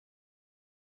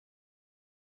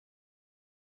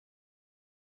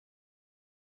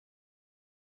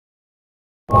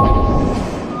Okay.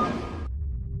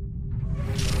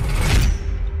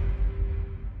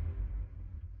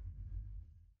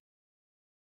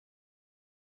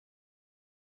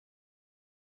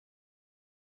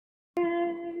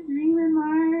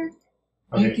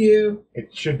 Thank you.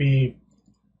 It should be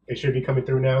coming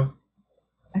through now.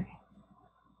 Okay.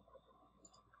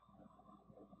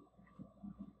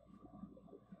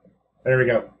 There we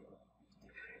go.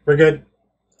 We're good.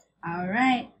 All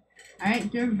right. All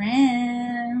right,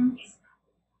 Durant.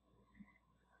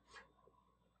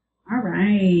 All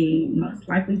right. Most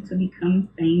likely to become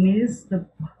famous, the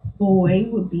boy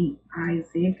would be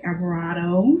Isaac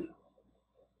Alvarado.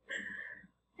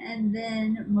 And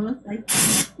then most likely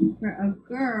for a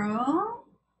girl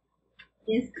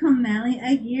is Kamali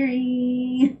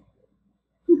Aguirre.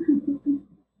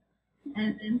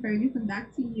 And then Ferguson,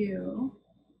 back to you.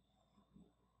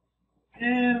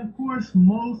 And of course,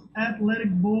 most athletic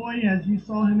boy, as you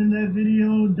saw him in that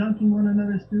video, dunking on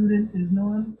another student, is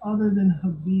none other than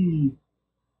Habib.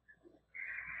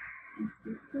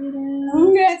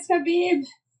 Congrats, Habib.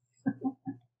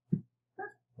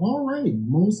 All right,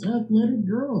 most athletic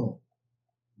girl,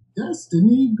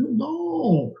 Destiny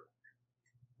Goodall.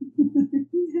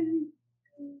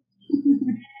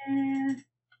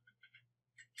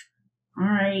 All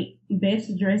right.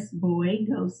 Best dressed boy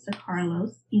goes to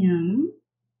Carlos M.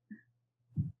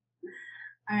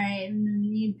 All right, and then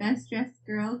the best dressed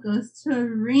girl goes to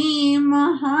Reem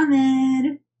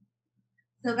Mohammed.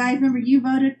 So guys, remember you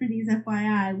voted for these,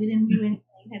 FYI. We didn't do anything.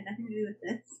 It had nothing to do with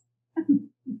this.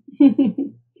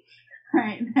 All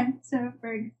right, back to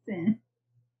Ferguson.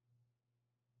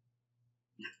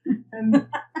 And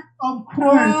of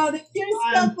course, Oh, the cutest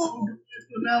I'm couple. so good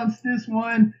to announce this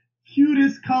one.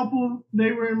 Cutest couple.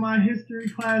 They were in my history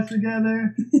class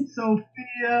together.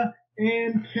 Sophia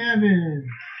and Kevin.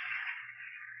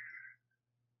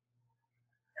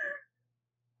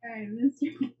 All right,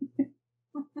 Mr.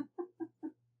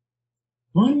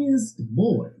 Funniest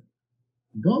boy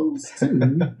goes to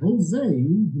Jose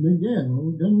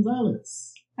Miguel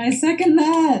Gonzalez. I second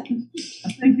that.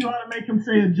 I think you ought to make him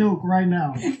say a joke right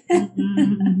now.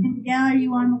 Miguel, are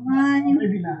you on the line?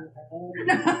 Maybe not.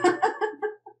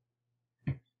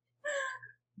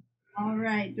 All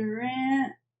right,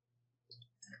 Durant.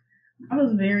 I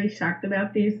was very shocked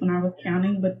about this when I was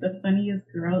counting, but the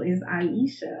funniest girl is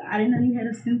Aisha. I didn't know you had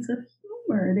a sense of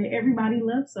humor that everybody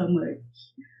loves so much.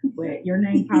 But your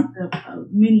name popped up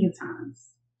many a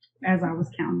times as I was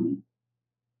counting.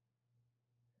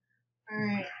 All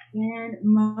right, and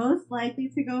most likely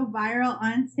to go viral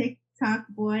on TikTok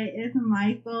boy is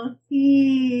Michael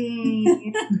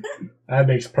T. That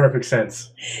makes perfect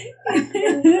sense.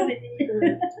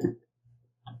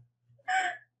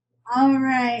 All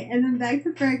right, and then back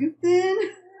to Ferguson.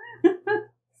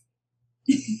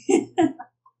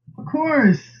 Of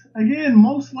course, again,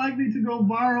 most likely to go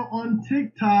viral on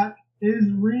TikTok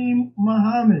is Reem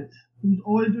Muhammad, who's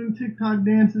always doing TikTok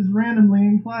dances randomly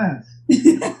in class.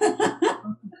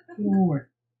 Forward.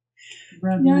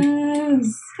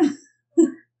 Congratulations. Yes.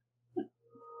 All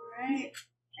right,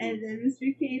 and then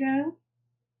Mr. Cato.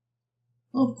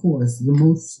 Of course, the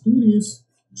most studious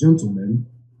gentleman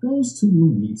goes to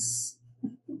Luis.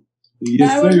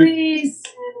 That was Reese.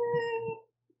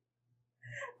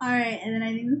 All right, and then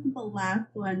I think this is the last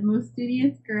one. Most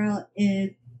studious girl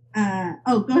is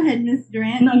go ahead, Miss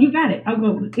Durant. No, you got it. I'll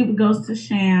go. It goes to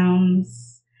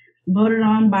Shams. Voted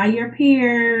on by your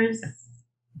peers.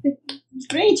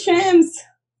 Great, Shams.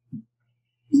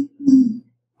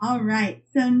 All right,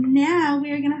 so now we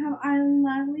are gonna have our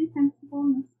lovely principal,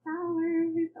 Miss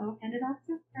Flowers. I'll hand it off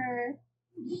to her.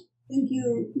 Thank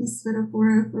you, Ms.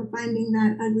 Svetafora, for finding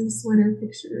that ugly sweater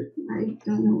picture. I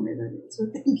don't know where that is, so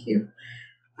thank you.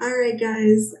 All right,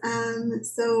 guys.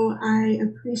 So I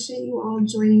appreciate you all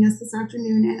joining us this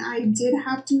afternoon, and I did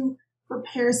have to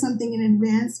prepare something in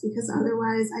advance because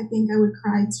otherwise I think I would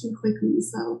cry too quickly.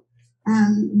 So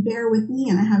bear with me,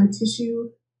 and I have a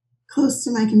tissue close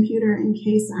to my computer in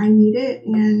case I need it.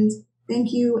 And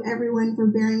thank you, everyone, for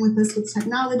bearing with us with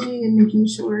technology and making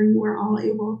sure you are all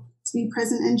able to be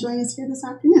present and join us here this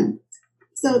afternoon.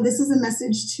 So this is a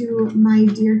message to my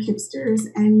dear Kipsters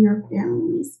and your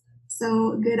families.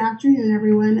 So good afternoon,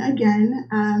 everyone. Again,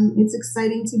 it's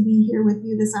exciting to be here with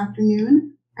you this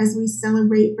afternoon as we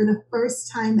celebrate for the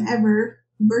first time ever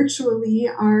virtually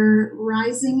our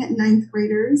rising ninth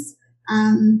graders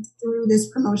through this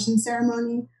promotion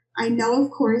ceremony. I know, of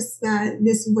course, that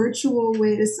this virtual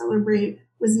way to celebrate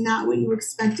was not what you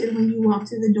expected when you walked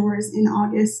through the doors in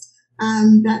August.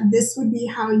 That this would be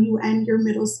how you end your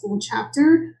middle school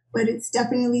chapter, but it's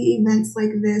definitely events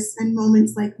like this and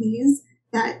moments like these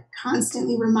that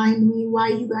constantly remind me why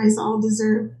you guys all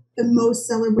deserve the most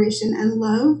celebration and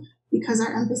love, because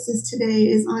our emphasis today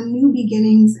is on new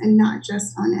beginnings and not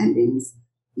just on endings.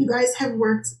 You guys have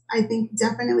worked, I think,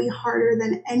 definitely harder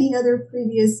than any other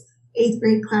previous 8th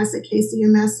grade class at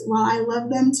KCMS. While I love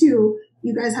them too,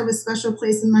 you guys have a special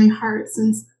place in my heart,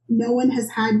 since no one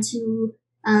has had to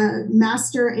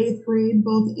master 8th grade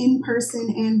both in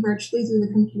person and virtually through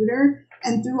the computer.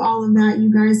 And through all of that,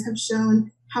 you guys have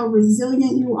shown how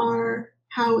resilient you are,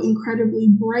 how incredibly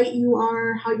bright you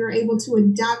are, how you're able to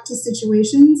adapt to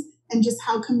situations, and just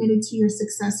how committed to your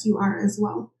success you are as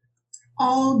well.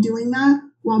 All doing that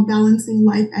while balancing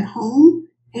life at home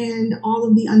and all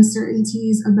of the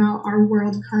uncertainties about our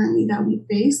world currently that we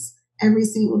face every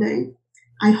single day.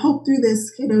 I hope through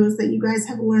this, kiddos, that you guys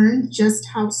have learned just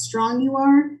how strong you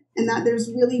are, and that there's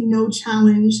really no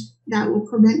challenge that will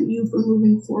prevent you from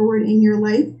moving forward in your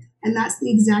life. And that's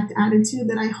the exact attitude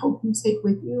that I hope you take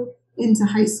with you into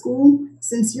high school,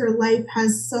 since your life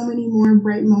has so many more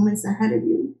bright moments ahead of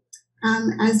you.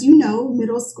 As you know,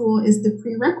 middle school is the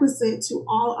prerequisite to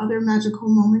all other magical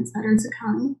moments that are to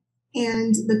come.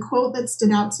 And the quote that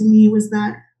stood out to me was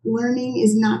that learning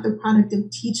is not the product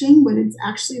of teaching, but it's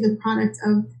actually the product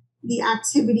of the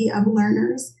activity of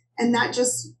learners. And that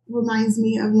just reminds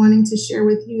me of wanting to share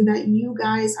with you that you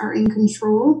guys are in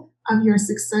control of your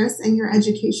success and your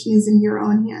education is in your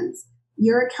own hands.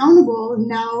 You're accountable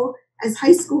now as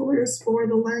high schoolers for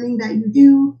the learning that you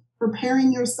do,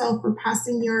 preparing yourself for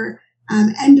passing your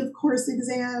end of course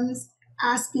exams,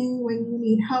 asking when you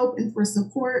need help and for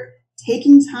support,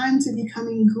 taking time to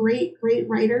becoming great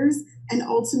writers, and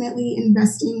ultimately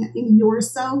investing in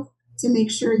yourself to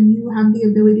make sure you have the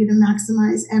ability to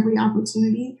maximize every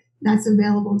opportunity that's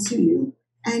available to you.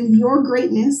 And your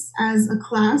greatness as a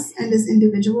class and as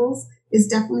individuals is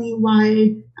definitely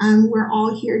why we're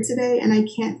all here today. And I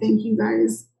can't thank you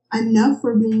guys enough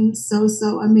for being so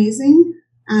amazing.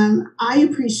 I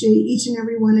appreciate each and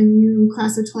every one of you,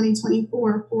 class of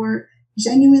 2024, for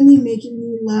genuinely making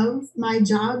me love my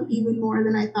job even more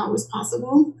than I thought was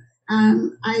possible.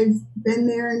 I've been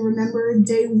there and remember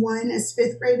day one as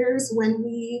 5th graders when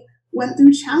we went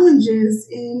through challenges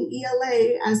in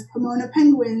ELA as Pomona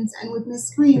Penguins and with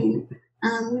Miss Green.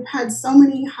 We've had so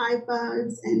many high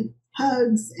fives and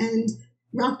hugs and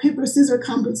rock, paper, scissors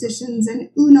competitions and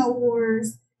Uno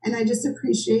wars. And I just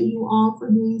appreciate you all for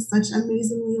being such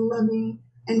amazingly loving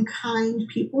and kind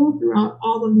people throughout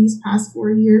all of these past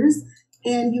 4 years.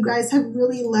 And you guys have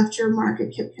really left your mark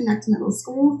at Kip Connect Middle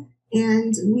School.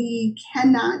 And we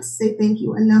cannot say thank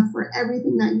you enough for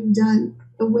everything that you've done,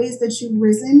 the ways that you've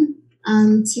risen,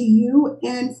 to you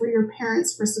and for your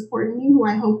parents for supporting you, who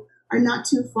I hope are not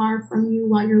too far from you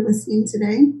while you're listening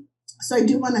today. So I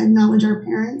do want to acknowledge our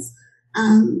parents.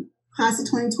 Class of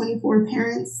 2024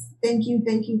 parents, thank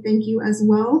you as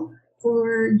well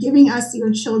for giving us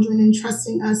your children and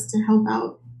trusting us to help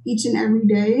out each and every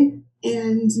day.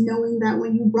 And knowing that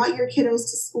when you brought your kiddos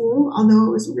to school, although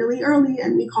it was really early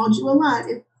and we called you a lot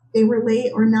if they were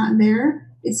late or not there,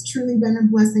 it's truly been a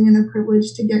blessing and a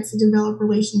privilege to get to develop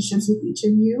relationships with each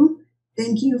of you.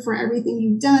 Thank you for everything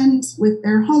you've done with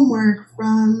their homework,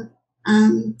 from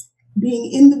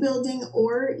being in the building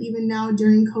or even now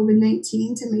during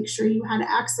COVID-19 to make sure you had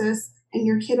access and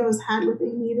your kiddos had what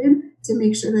they needed to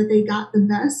make sure that they got the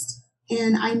best.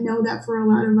 And I know that for a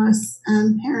lot of us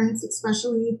parents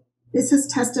especially, this has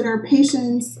tested our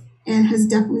patience and has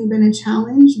definitely been a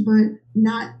challenge, but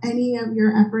not any of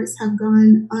your efforts have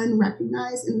gone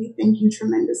unrecognized, and we thank you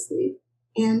tremendously.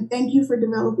 And thank you for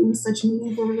developing such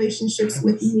meaningful relationships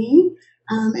with me,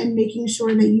 and making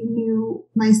sure that you knew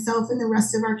myself and the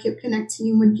rest of our Kip Connect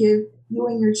team would give you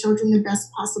and your children the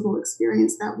best possible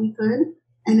experience that we could.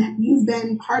 And you've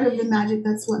been part of the magic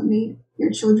that's what made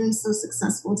your children so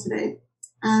successful today.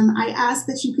 I ask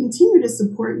that you continue to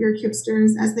support your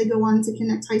Kipsters as they go on to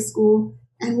Connect High School,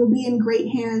 and will be in great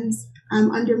hands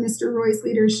under Mr. Roy's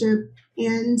leadership.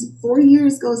 And 4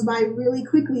 years goes by really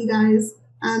quickly, guys,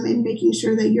 and making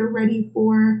sure that you're ready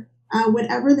for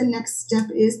whatever the next step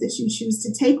is that you choose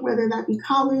to take, whether that be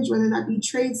college, whether that be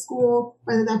trade school,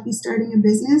 whether that be starting a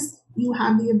business. You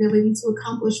have the ability to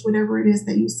accomplish whatever it is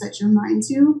that you set your mind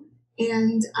to.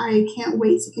 And I can't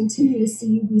wait to continue to see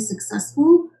you be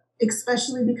successful,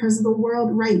 especially because the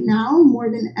world right now, more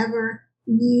than ever,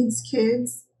 needs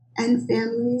kids and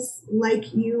families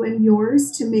like you and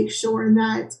yours to make sure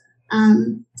that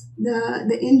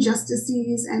the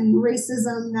injustices and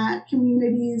racism that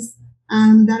communities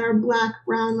that are Black,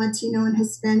 Brown, Latino, and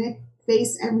Hispanic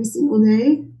face every single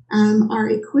day are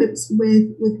equipped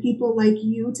with people like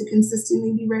you to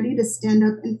consistently be ready to stand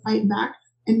up and fight back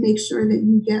and make sure that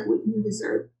you get what you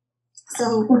deserve.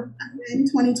 So in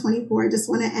 2024, I just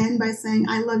want to end by saying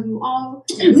I love you all.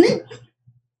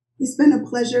 It's been a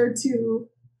pleasure to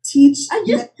teach. I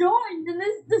just joined and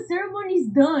the ceremony's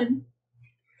done.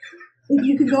 If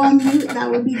you could go on mute,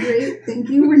 that would be great. Thank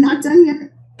you. We're not done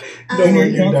yet. Don't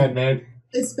worry, you're done, man.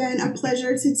 It's been a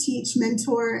pleasure to teach,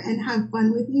 mentor, and have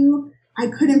fun with you. I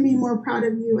couldn't be more proud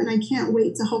of you, and I can't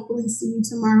wait to hopefully see you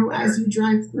tomorrow as you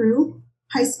drive through.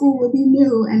 High school will be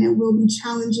new, and it will be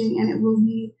challenging, and it will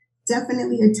be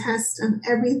definitely a test of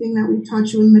everything that we've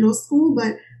taught you in middle school,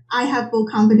 but I have full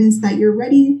confidence that you're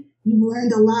ready. You've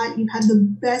learned a lot. You've had the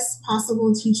best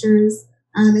possible teachers,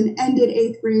 and ended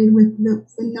 8th grade with the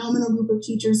phenomenal group of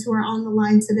teachers who are on the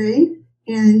line today.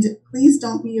 And please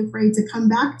don't be afraid to come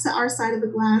back to our side of the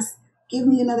glass. Give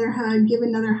me another hug, give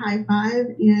another high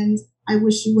five, and I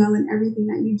wish you well in everything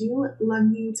that you do.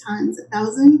 Love you times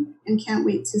 1,000 and can't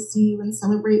wait to see you and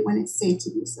celebrate when it's safe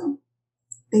to do so.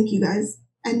 Thank you guys.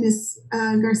 And Miss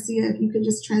Garcia, if you could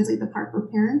just translate the part for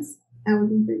parents, that would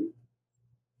be great.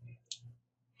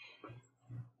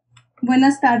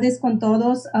 Buenas tardes con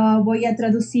todos. Voy a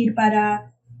traducir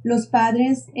para los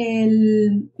padres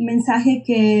el mensaje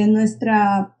que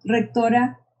nuestra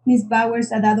rectora, Miss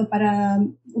Bowers, ha dado para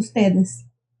ustedes.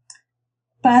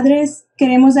 Padres,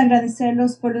 queremos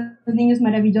agradecerlos por los niños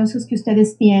maravillosos que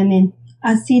ustedes tienen.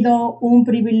 Ha sido un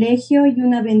privilegio y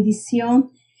una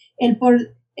bendición el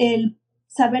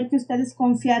saber que ustedes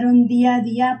confiaron día a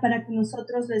día para que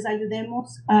nosotros les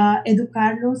ayudemos a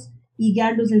educarlos y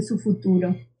guiarlos en su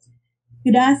futuro.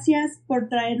 Gracias por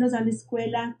traerlos a la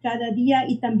escuela cada día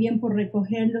y también por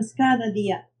recogerlos cada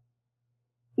día.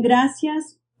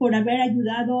 Gracias por haber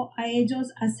ayudado a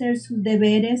ellos a hacer sus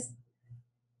deberes.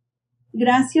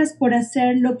 Gracias por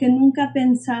hacer lo que nunca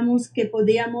pensamos que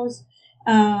podíamos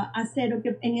hacer o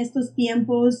que en estos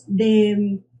tiempos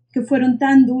que fueron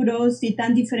tan duros y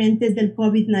tan diferentes del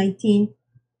COVID-19.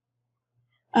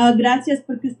 Gracias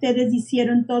porque ustedes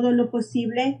hicieron todo lo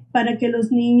posible para que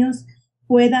los niños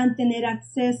puedan tener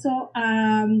acceso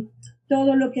a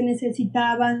todo lo que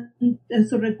necesitaban,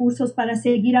 sus recursos para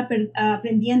seguir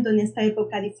aprendiendo en esta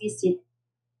época difícil.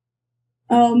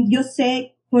 Yo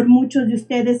sé por muchos de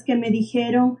ustedes que me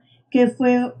dijeron que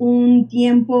fue un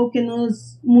tiempo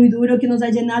muy duro, que nos ha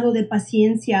llenado de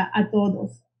paciencia a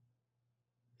todos.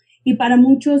 Y para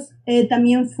muchos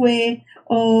también fue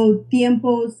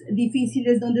tiempos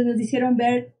difíciles donde nos hicieron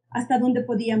ver hasta dónde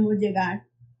podíamos llegar.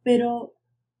 Pero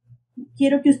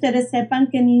quiero que ustedes sepan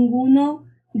que ninguno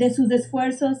de sus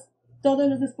esfuerzos, todos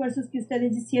los esfuerzos que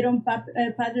ustedes hicieron,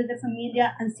 padres de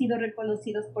familia, han sido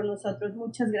reconocidos por nosotros.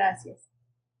 Muchas gracias.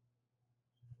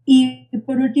 Y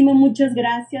por último, muchas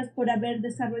gracias por haber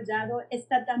desarrollado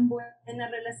esta tan buena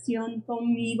relación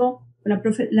conmigo,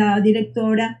 la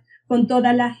directora, con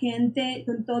toda la gente,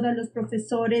 con todos los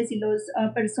profesores y las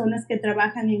personas que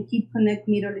trabajan en Keep Connect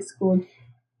Middle School.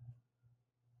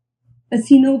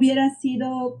 Si no hubiera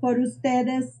sido por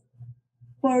ustedes,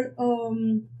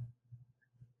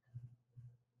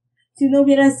 si no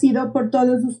hubiera sido por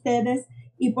todos ustedes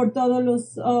y por todos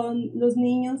los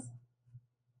niños,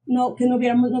 no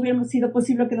hubiéramos sido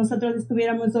posible que nosotros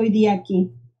estuviéramos hoy día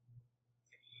aquí.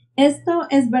 Esto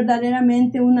es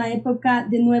verdaderamente una época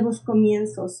de nuevos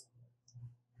comienzos.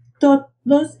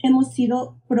 Todos hemos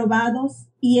sido probados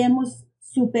y hemos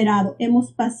superado,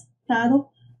 hemos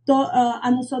pasado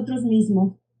a nosotros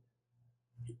mismos.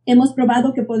 Hemos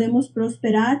probado que podemos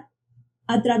prosperar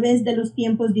a través de los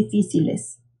tiempos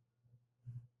difíciles.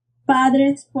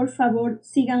 Padres, por favor,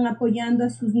 sigan apoyando a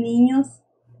sus niños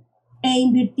e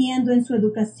invirtiendo en su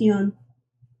educación.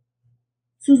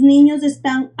 Sus niños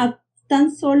están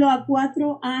tan solo a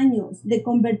 4 años de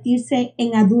convertirse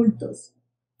en adultos.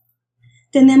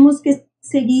 Tenemos que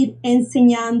seguir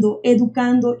enseñando,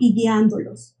 educando y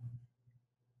guiándolos.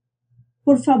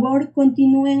 Por favor,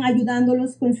 continúen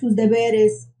ayudándolos con sus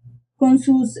deberes, con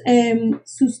sus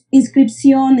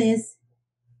inscripciones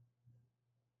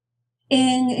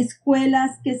en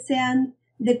escuelas que sean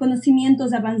de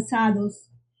conocimientos avanzados,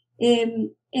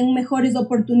 en mejores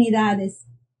oportunidades,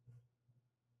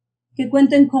 que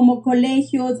cuenten como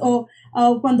colegios o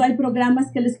cuando hay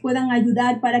programas que les puedan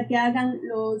ayudar para que hagan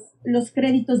los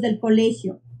créditos del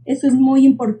colegio. Eso es muy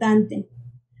importante,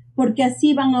 porque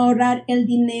así van a ahorrar el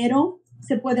dinero.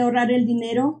 Se puede ahorrar el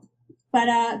dinero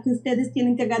para que ustedes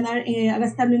tienen que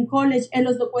gastarlo en college.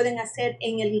 Ellos lo pueden hacer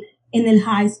en el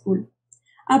high school.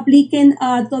 Apliquen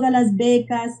a todas las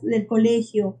becas del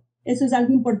colegio. Eso es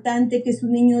algo importante que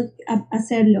sus niños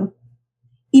hacerlo.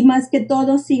 Y más que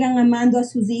todo, sigan amando a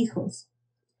sus hijos.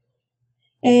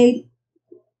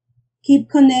 Keep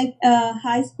Connect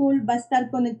High School va a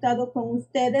estar conectado con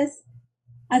ustedes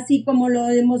así como lo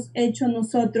hemos hecho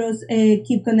nosotros,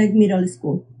 Keep Connect Middle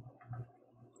School.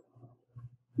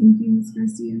 Thank you, Ms.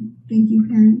 Garcia. Thank you,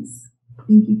 parents.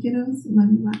 Thank you, kiddos.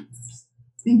 Love you lots.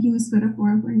 Thank you, Ms.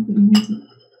 Spadafora, for including me too.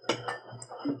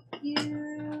 Thank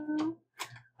you.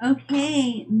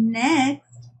 Okay,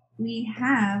 next we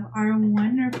have our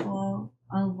wonderful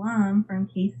alum from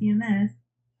KCMS,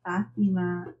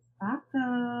 Fatima Sacco.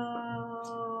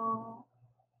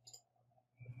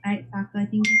 Alright, Sacco, I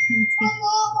think you can take.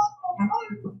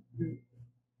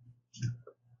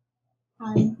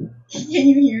 Hi, can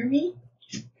you hear me?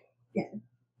 Yes.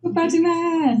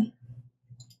 Fatima!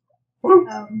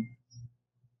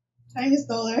 Hi, Miss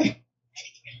Stoller.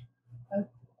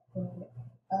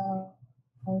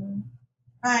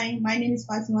 Hi, my name is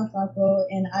Fatima Sacco,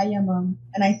 and I am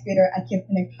an ice skater at Cape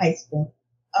Connect High School.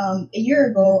 A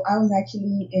year ago, I was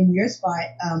actually in your spot,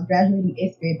 graduating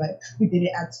 8th grade, but we did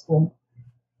it at school.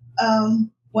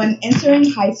 When entering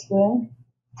high school,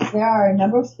 there are a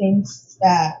number of things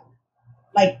that,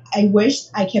 I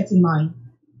wished I kept in mind.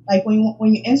 Like, when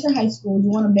you enter high school, you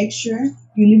want to make sure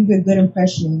you leave a good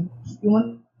impression. You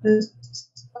want to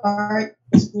start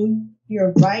school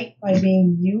year right by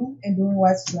being you and doing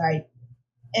what's right.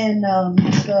 And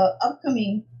the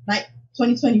upcoming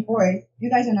 2024, you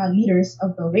guys are now leaders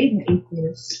of the raising 8th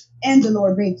graders and the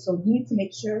lower grades. So you need to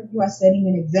make sure you are setting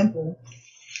an example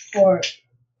for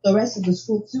the rest of the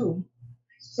school too.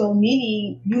 So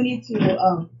meaning you need to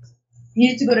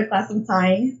go to class on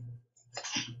time.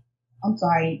 I'm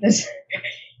sorry.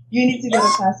 You need to go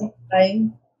to class on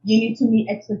time. You need to meet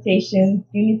expectations.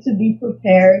 You need to be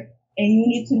prepared, and you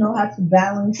need to know how to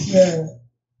balance your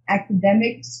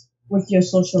academics with your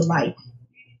social life.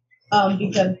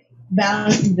 Because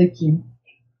balance is the key.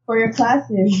 For your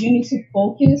classes, you need to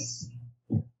focus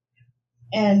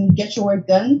and get your work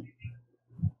done.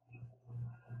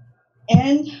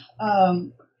 And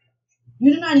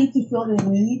you do not need to feel the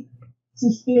need to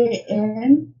fit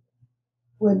in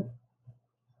with,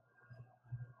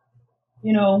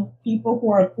 people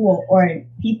who are cool, or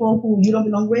people who you don't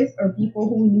belong with, or people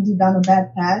who lead you down a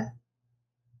bad path,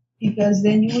 because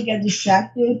then you will get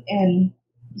distracted and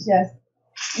just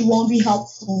it won't be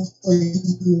helpful for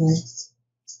you.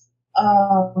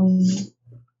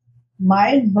 My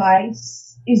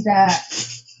advice is that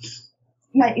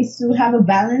is to have a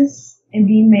balance and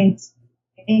be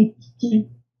and keep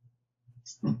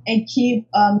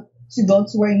to go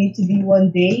to where you need to be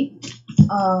one day.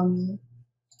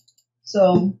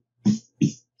 So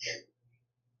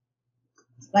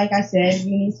like I said,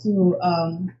 you need to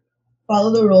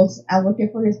follow the rules,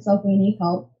 advocate for yourself when you need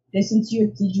help, listen to your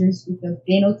teachers because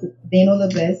they know the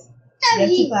best, get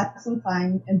to class on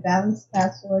time, and balance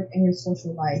classwork and your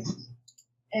social life.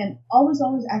 And always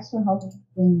ask for help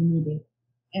when you need it.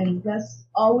 And just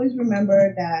always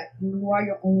remember that you are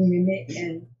your own limit,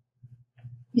 and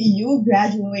you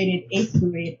graduated 8th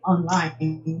grade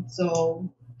online. So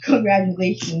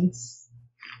congratulations.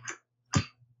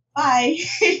 Bye.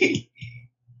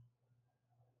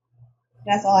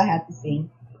 That's all I have to say.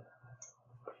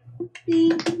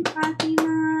 Thank you,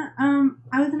 Fatima.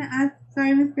 I was gonna ask.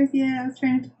 Sorry, Miss Garcia. I was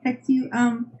trying to text you.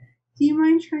 Do you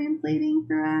mind translating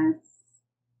for us?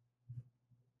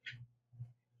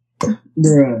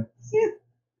 Bruh.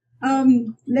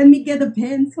 Let me get a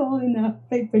pencil and a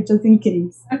paper just in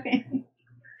case. Okay.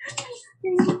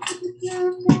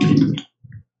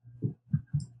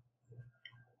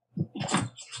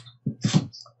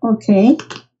 Okay.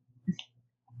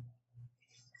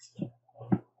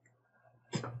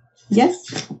 Yes.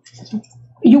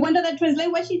 You wanted to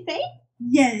translate what she said?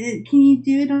 Yeah. Can you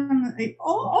do it on the?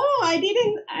 I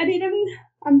didn't.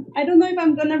 I don't know if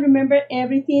I'm gonna remember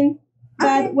everything,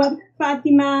 but Okay. what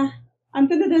Fatima, I'm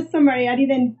gonna do a summary. I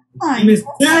didn't. Fine. It's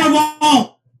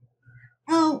terrible!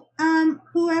 Oh,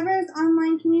 whoever's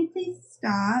online, can you please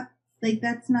stop?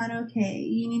 That's not okay.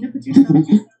 You need to put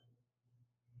yourself.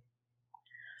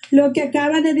 Lo que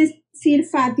acaba de decir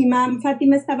Fátima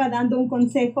estaba dando un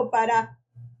consejo para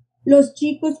los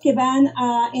chicos que van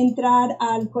a entrar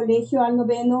al colegio, al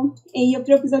noveno, y yo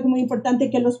creo que es algo muy importante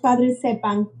que los padres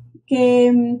sepan que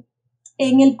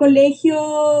en el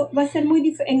colegio va a ser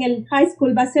en el high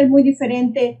school va a ser muy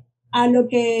diferente a lo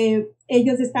que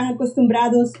ellos están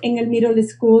acostumbrados en el middle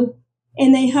school.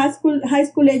 En el high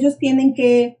school ellos tienen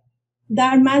que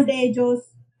dar más de ellos.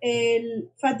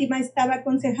 Fátima estaba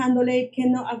aconsejándoles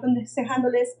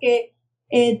que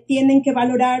tienen que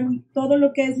valorar todo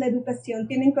lo que es la educación,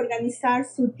 tienen que organizar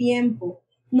su tiempo.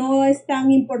 No es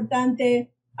tan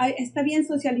importante, está bien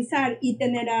socializar y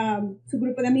tener a su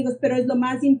grupo de amigos, pero es lo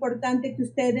más importante que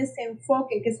ustedes se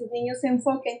enfoquen, que sus niños se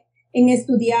enfoquen en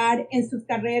estudiar, en sus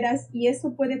carreras, y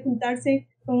eso puede juntarse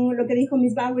con lo que dijo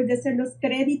Miss Bowers de hacer los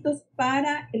créditos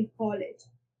para el college.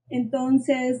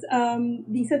 Entonces,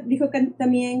 dijo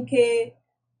también que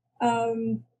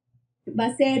va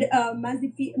a ser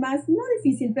más, no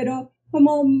difícil, pero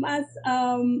como más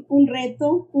un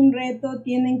reto,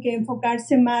 tienen que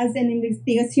enfocarse más en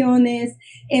investigaciones,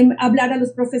 en hablar a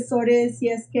los profesores si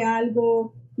es que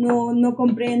algo no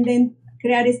comprenden,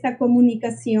 crear esta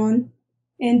comunicación.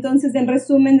 Entonces, en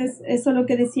resumen, eso es lo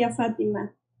que decía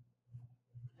Fátima.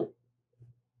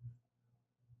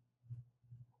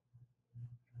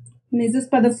 Mrs.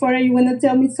 Padafora, you want to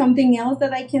tell me something else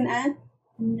that I can add?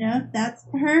 No, that's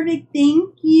perfect.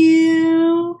 Thank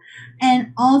you.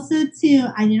 And also, too,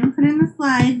 I didn't put in the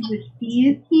slides, but she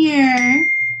is here.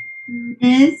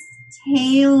 Miss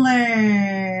Taylor.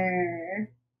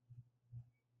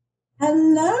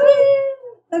 Hello,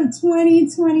 of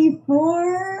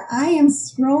 2024. I am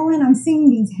scrolling. I'm seeing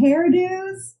these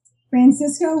hairdos.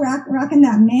 Francisco rocking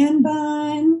that man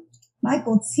bun.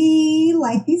 Michael T.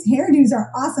 Like, these hairdos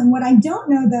are awesome. What I don't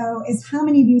know, though, is how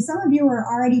many of you, some of you are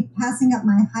already passing up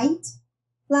my height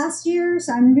last year.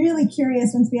 So I'm really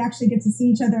curious once we actually get to see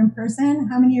each other in person.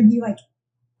 How many of you, like,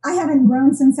 I haven't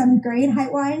grown since 7th grade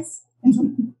height-wise.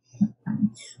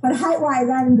 But height-wise,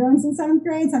 I haven't grown since 7th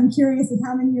grade. So I'm curious if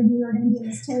how many of you are going to be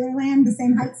in this Taylor land, the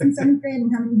same height since 7th grade,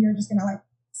 and how many of you are just going to, like,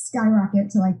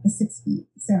 skyrocket to, like, the 6 feet.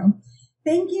 So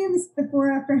thank you, Ms.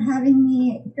 Sephora, for having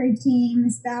me. Great team.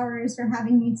 Ms. Bowers for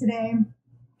having me today.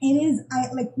 It is,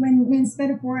 when Ms.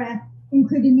 Sephora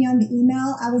included me on the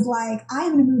email, I was like, I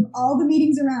am going to move all the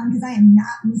meetings around because I am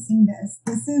not missing this.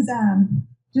 This is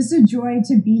just a joy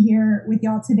to be here with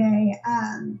y'all today.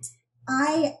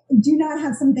 I do not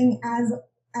have something as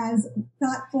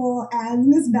thoughtful as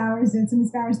Ms. Bowers did. So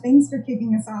Ms. Bowers, thanks for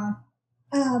kicking us off.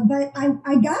 But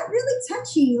I got really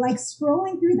touchy, like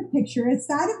scrolling through the picture. It's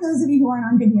sad of those of you who aren't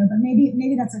on video, but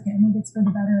maybe that's okay. Maybe it's for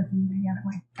the better if you haven't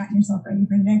like gotten yourself ready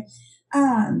for today.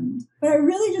 But I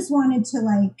really just wanted to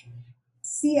like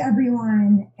see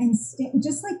everyone and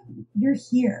just like you're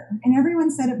here. And everyone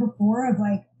said it before of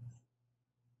like,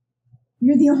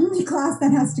 you're the only class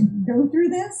that has to go through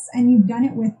this, and you've done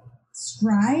it with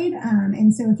stride.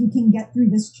 And so if you can get through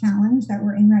this challenge that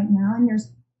we're in right now, and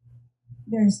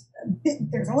there's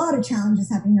a lot of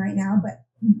challenges happening right now, but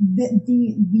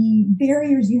the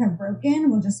barriers you have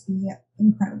broken will just be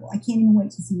incredible. I can't even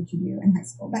wait to see what you do in high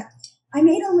school. But I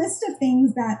made a list of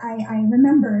things that I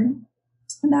remembered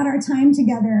about our time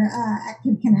together at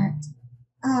Kid Connect.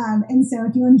 And so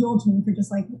if you indulge me for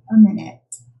just like a minute.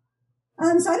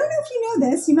 So I don't know if you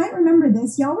know this, you might remember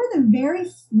this. Y'all were the very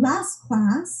last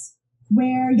class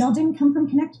where y'all didn't come from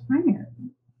Connect primary.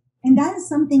 And that is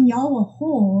something y'all will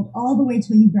hold all the way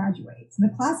till you graduate. So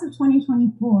the class of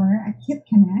 2024 at KIPP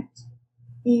Connect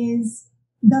is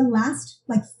the last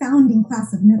like founding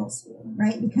class of middle school,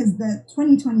 right? Because the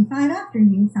 2025 after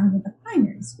you founded the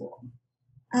primary school.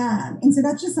 And so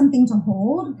that's just something to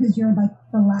hold because you're like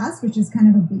the last, which is kind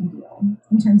of a big deal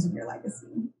in terms of your legacy.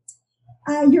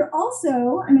 You're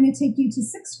also, I'm going to take you to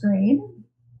 6th grade,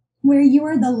 where you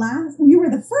were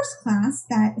the first class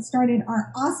that started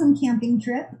our awesome camping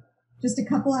trip just a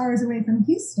couple hours away from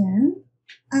Houston,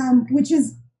 which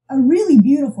is a really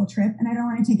beautiful trip. And I don't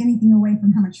want to take anything away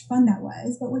from how much fun that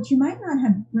was. But what you might not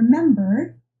have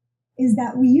remembered is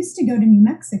that we used to go to New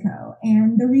Mexico.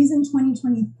 And the reason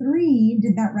 2023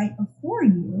 did that right before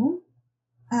you,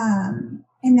 and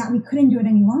that we couldn't do it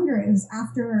any longer, it was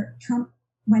after Trump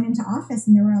went into office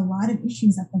and there were a lot of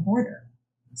issues at the border.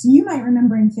 So you might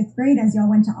remember in 5th grade, as y'all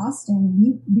went to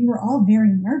Austin, we were all very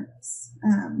nervous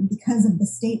because of the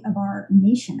state of our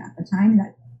nation at the time.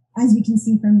 That, as we can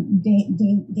see from day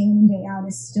in, day out,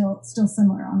 is still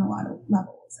similar on a lot of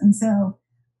levels. And so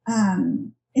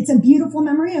it's a beautiful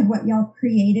memory of what y'all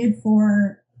created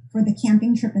for the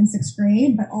camping trip in 6th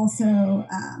grade, but also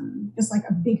just like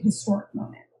a big historic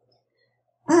moment.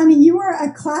 You are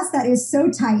a class that is so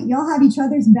tight. Y'all have each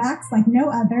other's backs like no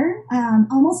other,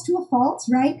 almost to a fault,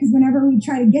 right? Because whenever we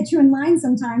try to get you in line,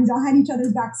 sometimes y'all had each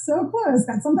other's backs so close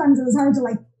that sometimes it was hard to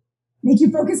like make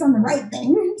you focus on the right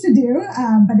thing to do.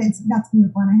 But that's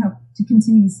beautiful, and I hope to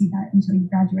continue to see that until you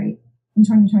graduate in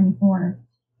 2024.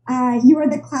 You are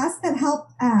the class that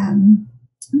helped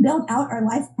build out our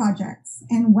life projects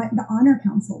and what the honor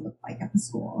council looked like at the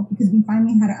school, because we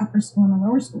finally had an upper school and a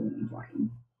lower school when we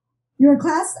joined. You're a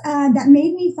class that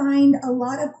made me find a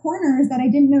lot of corners that I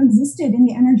didn't know existed in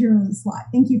the energy release slot.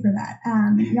 Thank you for that.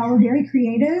 Y'all were very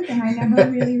creative, and I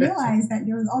never really realized that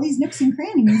there was all these nooks and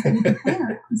crannies that we could plan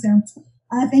around. So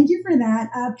thank you for that.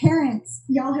 Parents,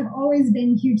 y'all have always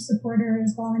been huge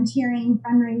supporters, volunteering,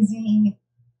 fundraising,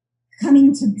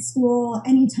 coming to school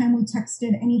anytime we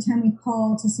texted, anytime we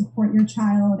called to support your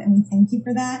child, and we thank you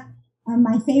for that.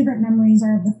 My favorite memories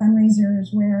are of the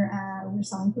fundraisers where we're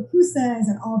selling pupusas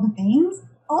and all the things.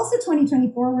 Also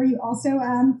 2024, where you also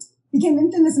became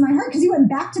infamous in my heart because you went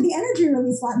back to the energy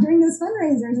release lot during those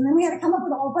fundraisers, and then we had to come up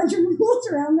with a whole bunch of rules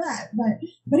around that. But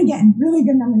again, really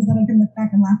good memories that I can look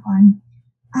back and laugh on.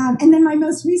 And then my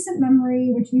most recent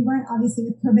memory, which we weren't obviously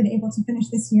with COVID able to finish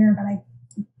this year, but I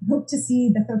hope to see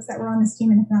the folks that were on this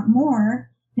team, and if not more,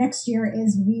 next year,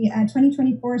 is we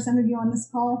 2024. Some of you on this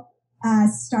call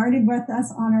started with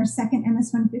us on our second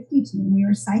MS150 team. We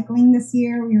were cycling this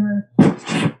year. We were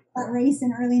that race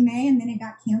in early May, and then it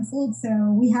got canceled.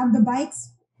 So we have the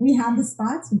bikes, we have the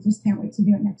spots. We just can't wait to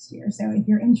do it next year. So if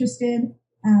you're interested,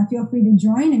 feel free to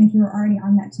join. And if you're already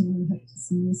on that team, we hope to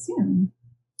see you soon.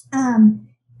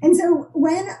 And so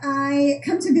when I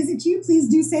come to visit you, please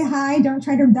do say hi. Don't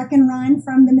try to duck and run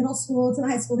from the middle school to the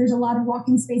high school. There's a lot of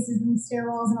walking spaces and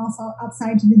stairwells, and also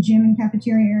outside to the gym and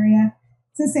cafeteria area.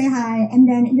 So say hi. And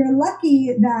then you're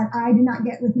lucky that I did not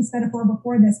get with Miss Metaphor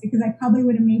before this, because I probably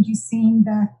would have made you sing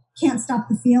the Can't Stop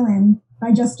the Feelin'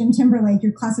 by Justin Timberlake,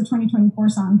 your class of 2024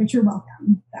 song, but you're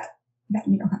welcome. That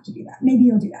you don't have to do that. Maybe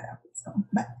you'll do that after school.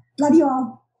 But love you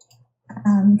all.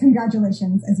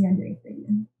 Congratulations as young grade grade.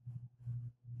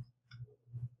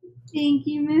 Thank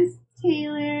you, Miss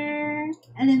Taylor.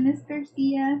 And then Miss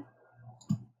Garcia.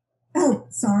 Oh,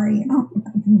 sorry. Oh,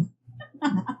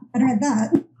 better have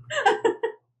that.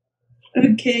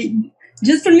 Okay.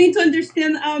 Just for me to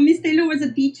understand, Miss Taylor was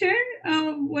a teacher?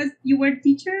 You were a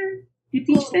teacher? You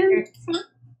teach them?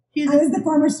 I was the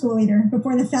former school leader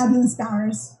before the fabulous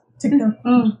Bowers took the...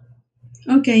 Oh,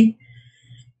 okay.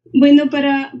 Bueno,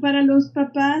 para los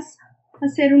papás,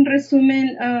 hacer un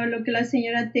resumen, lo que la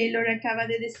señora Taylor acaba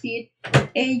de decir.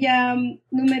 Ella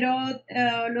numeró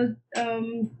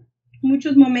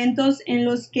muchos momentos en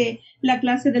los que la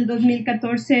clase del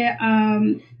 2014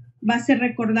 va a ser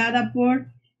recordada por...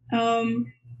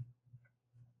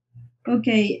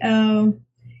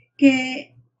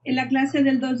 que en la clase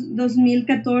del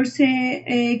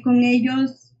 2014 con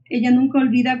ellos, ella nunca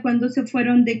olvida cuando se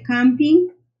fueron de camping.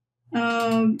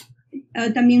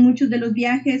 También muchos de los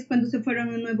viajes cuando se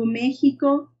fueron a Nuevo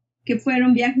México, que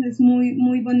fueron viajes muy,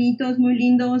 muy bonitos, muy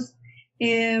lindos.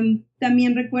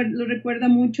 También lo recuerda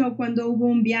mucho cuando hubo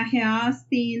un viaje a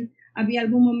Austin. Había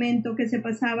algún momento que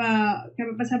pasaba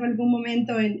algún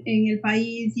momento en el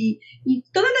país y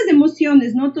todas las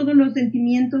emociones, ¿no? Todos los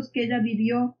sentimientos que ella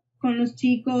vivió con los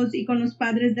chicos y con los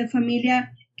padres de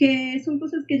familia, que son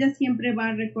cosas que ella siempre va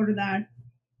a recordar.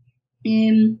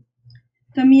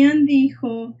 También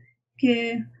dijo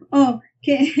que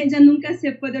ella nunca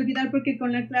se puede olvidar porque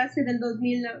con la clase del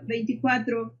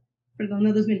 2024, perdón,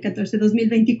 no 2014,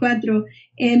 2024,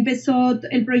 empezó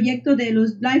el proyecto de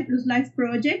los Life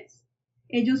Projects.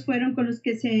 Ellos fueron con los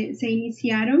que se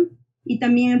iniciaron, y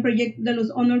también el proyecto de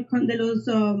los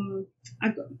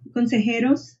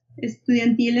consejeros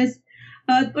estudiantiles.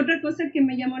 Otra cosa que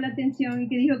me llamó la atención y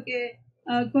que dijo que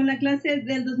con la clase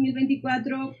del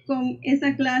 2024, con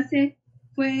esa clase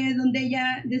fue donde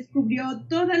ella descubrió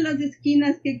todas las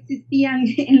esquinas que existían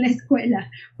en la escuela,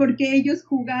 porque ellos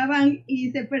jugaban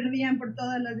y se perdían por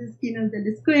todas las esquinas de la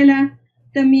escuela.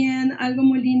 También algo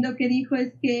muy lindo que dijo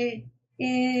es que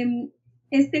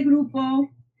este grupo,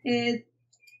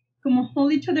 como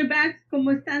hold each other back,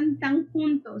 como están tan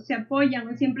juntos, se apoyan,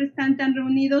 o siempre están tan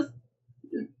reunidos,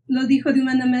 lo dijo de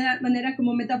una manera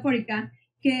como metafórica,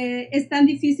 que es tan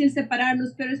difícil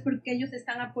separarlos, pero es porque ellos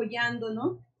están apoyando,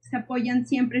 ¿no? Se apoyan,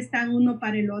 siempre están uno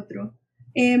para el otro.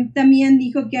 También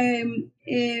dijo que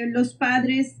los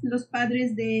padres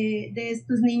de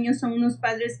estos niños son unos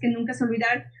padres que nunca se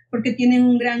olvidar, porque tienen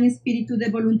un gran espíritu de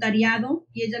voluntariado,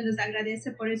 y ella les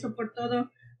agradece por eso, por todos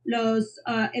los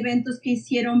eventos que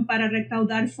hicieron para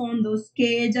recaudar fondos,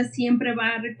 que ella siempre va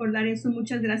a recordar eso.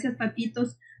 Muchas gracias,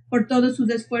 papitos, por todos sus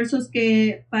esfuerzos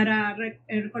para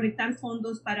recolectar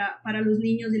fondos para los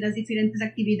niños y las diferentes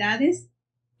actividades,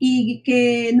 y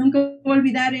que nunca voy a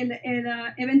olvidar el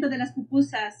evento de las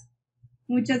pupusas.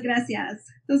 Muchas gracias.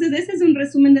 Entonces, ese es un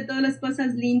resumen de todas las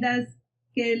cosas lindas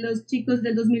que los chicos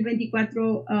del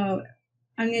 2024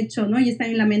 han hecho, ¿no? Y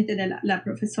están en la mente de la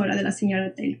profesora, de la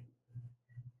señora Taylor.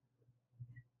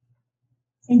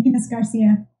 Thank you, Ms.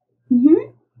 Garcia.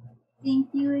 Mm-hmm.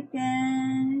 Thank you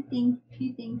again. Thank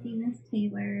you, Miss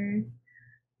Taylor.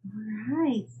 All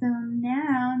right, so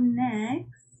now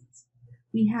next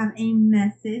we have a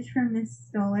message from Miss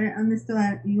Stoller. Miss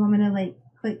Stoller, you want me to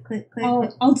click?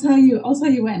 I'll tell you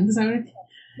when. Is that right?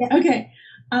 Yeah. Okay.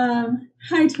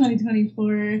 Hi,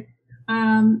 2024.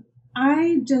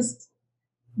 I just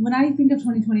when I think of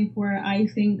 2024, I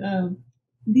think of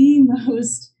the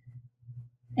most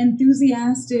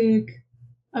enthusiastic,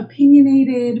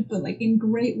 opinionated, but like in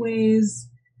great ways,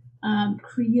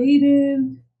 creative,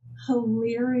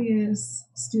 hilarious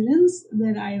students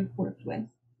that I have worked with.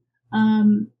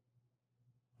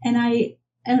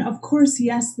 And of course,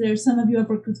 yes, there's some of you I've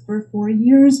worked with for 4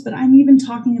 years, but I'm even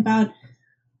talking about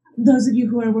those of you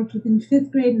who I worked with in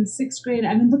 5th grade and 6th grade.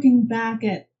 I've been looking back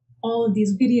at all of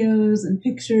these videos and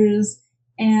pictures,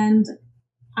 and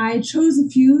I chose a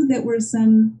few that were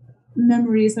some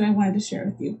memories that I wanted to share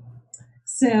with you.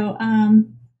 So,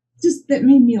 just that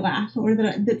made me laugh, or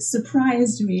that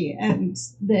surprised me, and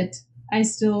that I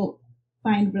still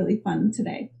find really fun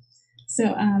today.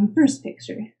 So, first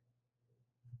picture.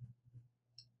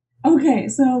 Okay,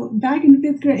 so back in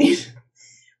 5th grade,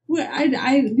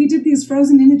 we did these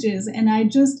frozen images, and I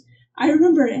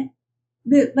remember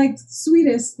that, like,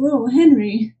 sweetest little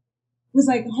Henry was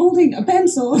like holding a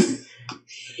pencil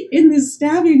in this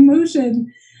stabbing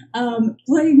motion,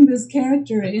 playing this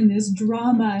character in this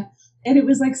drama, and it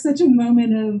was like such a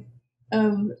moment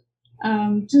of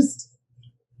just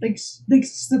like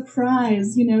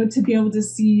surprise, you know, to be able to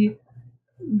see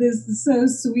this so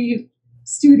sweet,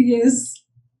 studious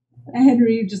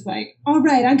Henry just like, all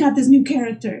right, I got this new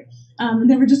character.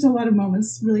 There were just a lot of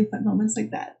moments, really fun moments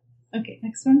like that. Okay,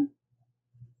 next one.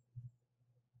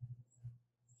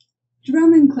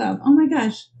 Drumming club. Oh my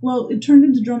gosh. Well, it turned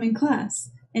into drumming class,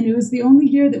 and it was the only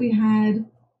year that we had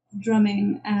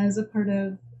drumming as a part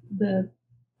of the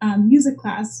music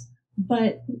class.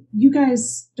 But you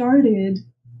guys started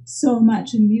so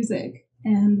much in music,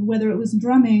 and whether it was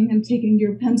drumming and taking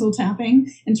your pencil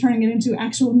tapping and turning it into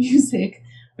actual music,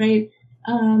 right,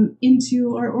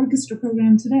 into our orchestra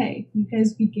program today. You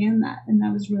guys began that, and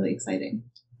that was really exciting.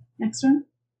 Next one.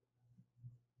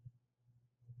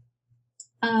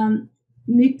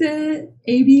 Nikta,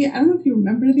 AB, I don't know if you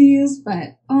remember these,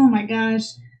 but oh my gosh,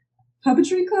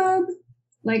 Puppetry Club,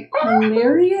 like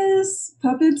hilarious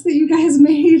puppets that you guys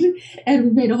made, and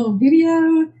we made a whole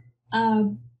video.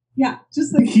 Yeah,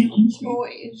 just like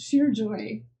joy, sheer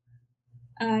joy.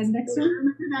 Next one. I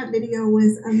remember that video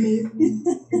was amazing.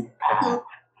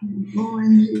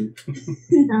 OMG.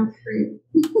 That was great.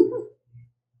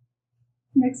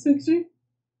 Next picture.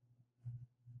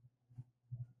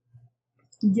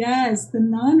 Yes, the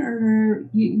non-earner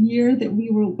year that we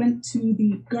went to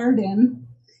the garden,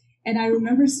 and I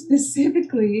remember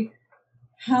specifically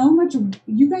how much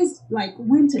you guys like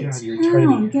went to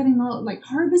town, getting all like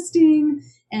harvesting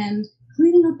and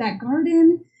cleaning up that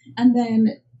garden, and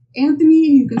then Anthony,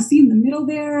 you can see in the middle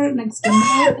there, next to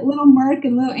little Mark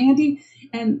and little Andy,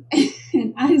 and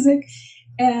Isaac,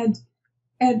 and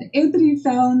Anthony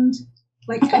found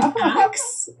like an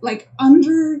axe like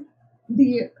under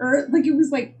the earth, like it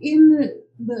was like in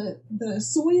the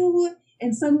soil,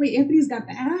 and suddenly Anthony's got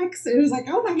the axe. It was like,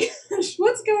 oh my gosh,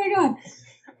 what's going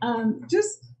on?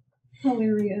 Just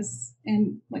hilarious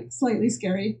and like slightly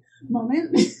scary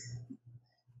moment.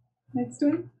 Next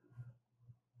one.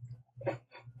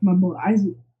 My boy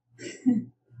Isaac.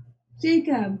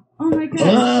 Jacob. Oh my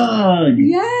gosh.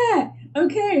 Yeah.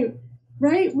 Okay.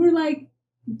 Right. We're like,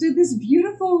 did this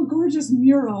beautiful, gorgeous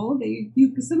mural that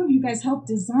some of you guys helped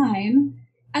design,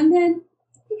 and then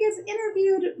he gets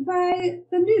interviewed by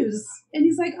the news, and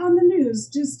he's like on the news,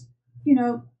 just, you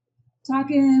know,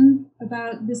 talking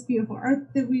about this beautiful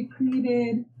art that we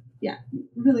created. Yeah,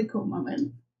 really cool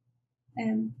moment.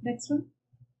 And next one.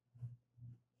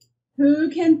 Who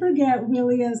can forget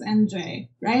Willie as MJ,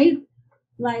 right?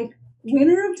 Like,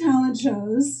 winner of talent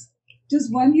shows,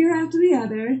 just one year after the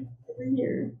other. Every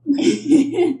year.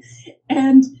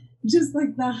 And just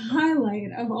like the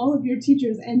highlight of all of your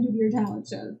teachers' end of year talent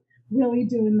shows. Willie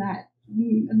doing that.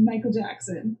 Michael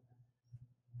Jackson.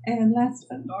 And last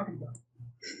one.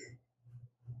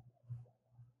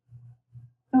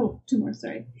 Oh, two more,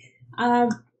 sorry.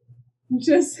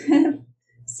 Just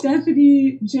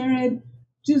Stephanie, Jared,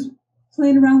 just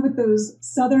playing around with those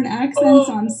Southern accents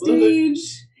on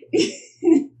stage.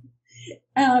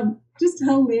 Just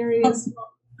hilarious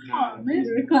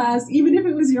theater class. Even if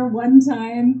it was your one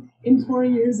time in 4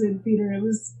 years in theater, it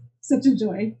was such a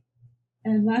joy.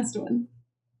 And last one.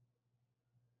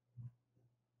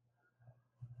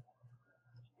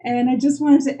 And I just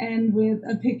wanted to end with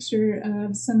a picture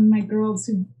of some of my girls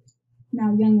who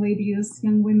now young ladies,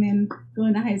 young women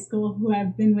going to high school who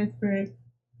I've been with for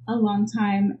a long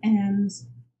time, and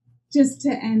just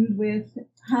to end with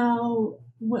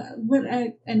what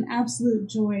an absolute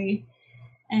joy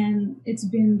and it's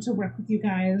been to work with you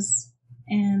guys,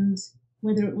 and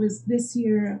whether it was this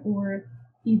year or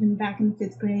even back in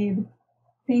 5th grade,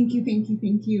 thank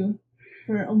you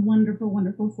for a wonderful,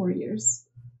 wonderful 4 years.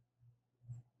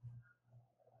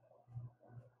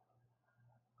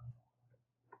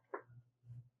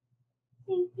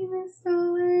 Thank you, Miss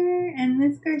Solar and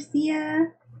Miss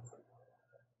Garcia.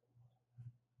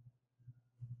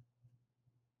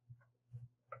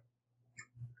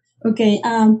 Okay,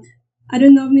 I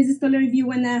don't know, Mrs. Stoller, if you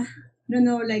wanna,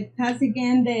 like pass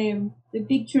again the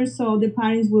picture so the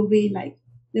parents will be like,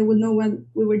 they will know what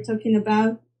we were talking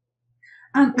about.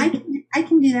 I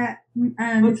can do that.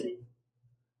 Okay.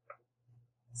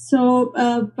 So,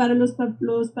 para los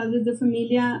padres de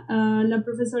familia, la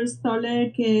profesora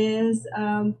Stoller, que es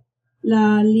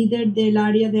la líder del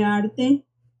área de arte,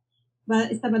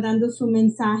 estaba dando su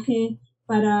mensaje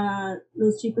para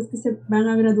los chicos que se van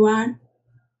a graduar.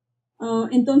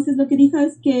 Entonces lo que dijo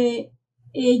es que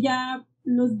ella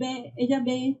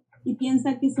ve y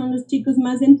piensa que son los chicos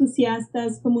más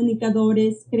entusiastas,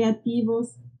 comunicadores,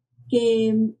 creativos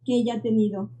que ella ha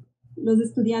tenido, los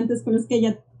estudiantes con los que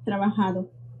ella ha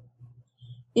trabajado.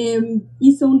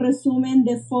 Hizo un resumen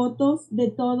de fotos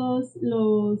de todos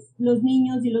los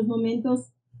niños y los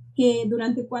momentos que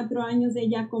durante 4 años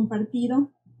ella ha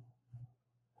compartido.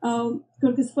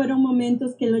 Creo que fueron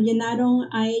momentos que lo llenaron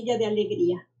a ella de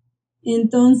alegría.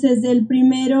 Entonces, el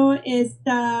primero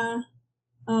está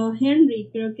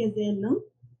Henry, creo que es de él, ¿no?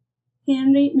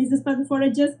 Henry, Mrs. Patafora,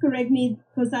 just correct me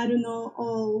because I don't know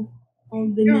all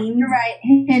the names. You're right,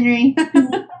 Henry.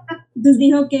 Entonces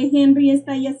dijo que Henry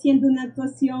está ahí haciendo una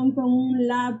actuación con un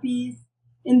lápiz.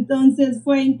 Entonces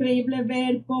fue increíble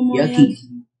ver cómo él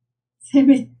se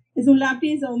ve. ¿Es un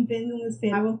lápiz o un pen, un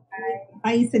esfero?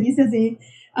 Ahí se dice así.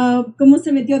 Cómo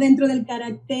se metió dentro del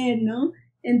carácter, ¿no?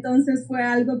 Entonces fue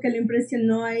algo que le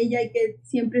impresionó a ella y que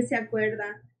siempre se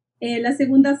acuerda. La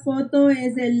segunda foto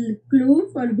es el club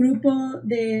o el grupo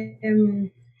de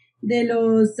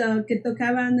los que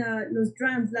tocaban los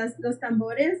drums, los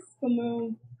tambores,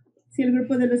 como si el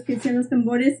grupo de los que hacían los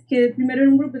tambores, que primero era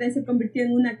un grupo y se convirtió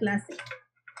en una clase.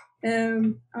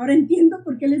 Ahora entiendo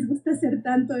por qué les gusta hacer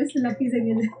tanto ese lápiz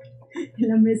en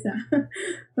la mesa.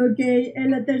 Ok,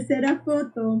 la tercera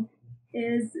foto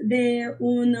es de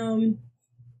un...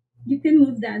 you can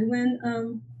move that one,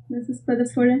 Mrs.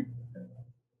 Padafora.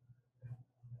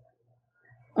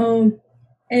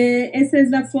 Esa es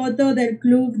la foto del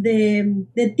club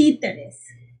de títeres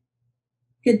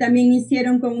que también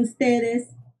hicieron con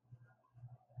ustedes.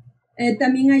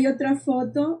 También hay otra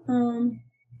foto.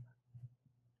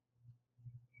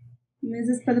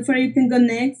 Mrs. Padafora, you can go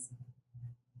next.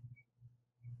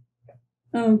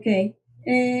 Okay.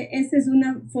 Esa es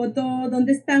una foto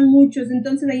donde están muchos,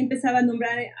 entonces ahí empezaba a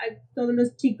nombrar a todos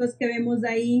los chicos que vemos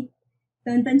ahí,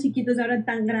 tan chiquitos, ahora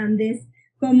tan grandes,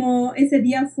 como ese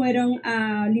día fueron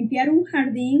a limpiar un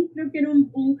jardín, creo que era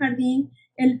un jardín,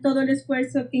 todo el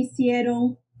esfuerzo que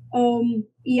hicieron,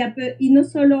 y no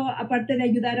solo aparte de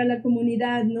ayudar a la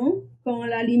comunidad, ¿no?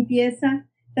 Con la limpieza,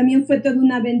 también fue toda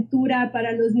una aventura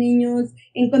para los niños,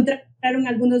 encontraron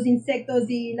algunos insectos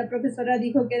y la profesora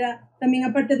dijo que era también,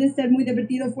 aparte de ser muy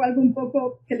divertido, fue algo un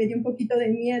poco que le dio un poquito de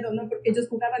miedo, ¿no? Porque ellos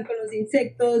jugaban con los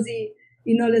insectos y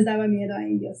no les daba miedo a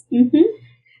ellos. Uh-huh.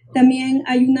 También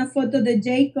hay una foto de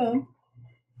Jacob,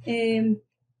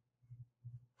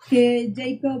 que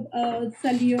Jacob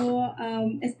salió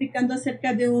explicando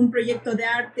acerca de un proyecto de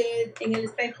arte en el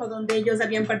espejo donde ellos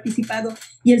habían participado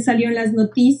y él salió en las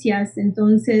noticias,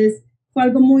 entonces fue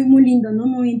algo muy, muy lindo, ¿no?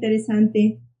 Muy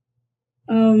interesante.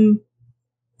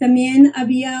 También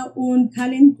había un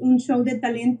show de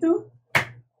talento.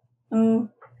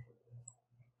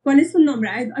 ¿Cuál es su nombre?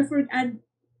 I forgot.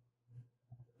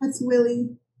 That's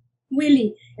Willie.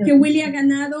 Willie, que Willie ha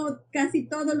ganado casi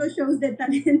todos los shows de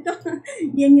talento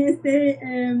y en este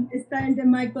está el de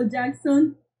Michael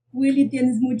Jackson. Willie,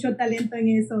 tienes mucho talento en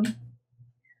eso.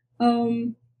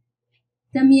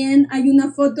 También hay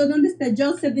una foto donde está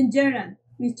Joseph y Gerard,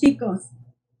 mis chicos.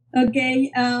 Okay,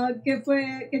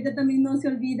 que ya también no se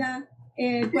olvida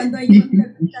cuando ellos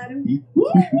interpretaron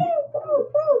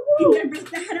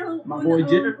una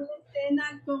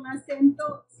escena con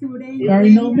acento sureño. You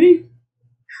already know me.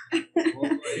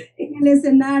 En el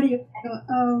escenario.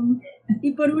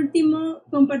 Y por último,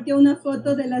 compartió una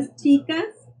foto de las chicas.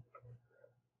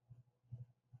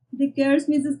 The girls,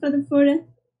 Mrs. Padafora.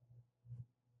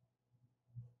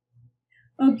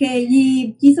 Ok,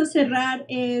 y quiso cerrar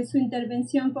su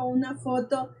intervención con una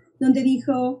foto donde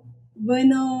dijo,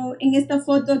 bueno, en esta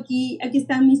foto aquí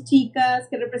están mis chicas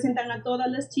que representan a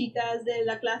todas las chicas de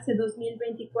la clase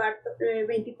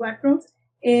 2024.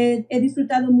 He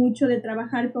disfrutado mucho de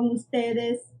trabajar con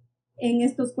ustedes en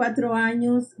estos 4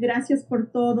 años. Gracias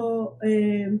por todo.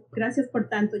 Gracias por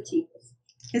tanto, chicos.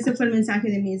 Ese fue el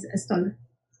mensaje de Miss Stoller.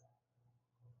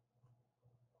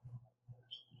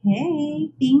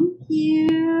 Okay, thank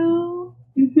you.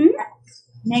 Mhm.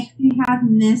 Next we have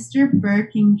Mr.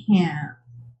 Birkenkamp.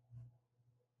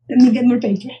 Let me get more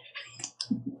paper.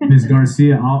 Ms.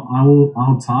 Garcia,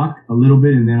 I'll talk a little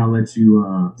bit and then I'll let you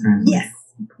translate. Yes.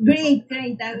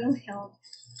 Great. That will help.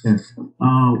 Yes.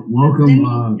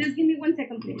 Welcome. Just give me 1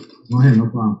 second, please. Go ahead, no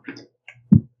problem.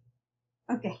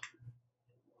 Okay.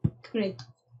 Great.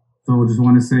 So just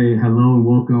want to say hello and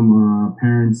welcome,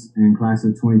 parents and class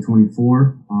of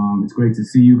 2024. It's great to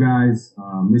see you guys.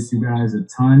 Miss you guys a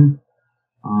ton.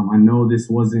 I know this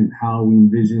wasn't how we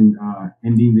envisioned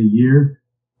ending the year,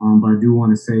 but I do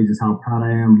want to say just how proud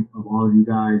I am of all of you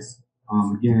guys.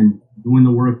 Again, doing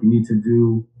the work you need to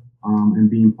do and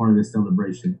being part of this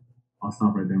celebration. I'll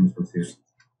stop right there, Ms. Garcia.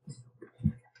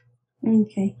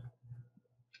 Okay.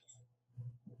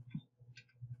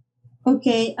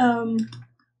 Okay.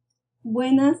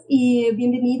 Buenas y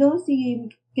bienvenidos, y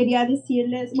quería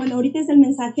decirles, bueno, ahorita es el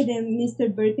mensaje de Mr.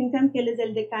 Birkenkamp, que él es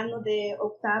el decano de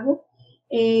octavo.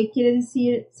 Quiere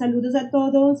decir saludos a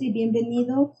todos y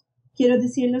bienvenidos. Quiero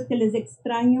decirles que les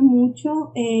extraño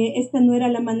mucho. Esta no era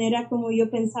la manera como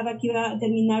yo pensaba que iba a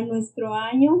terminar nuestro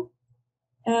año.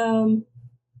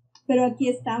 Pero aquí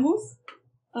estamos,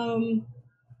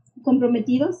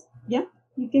 comprometidos. Yeah,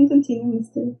 you can continue,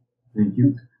 Mr. Thank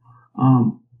you.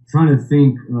 Trying to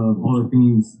think of all the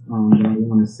things that I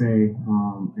want to say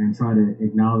and try to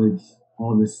acknowledge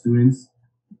all the students.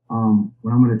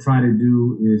 What I'm going to try to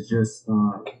do is just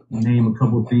name a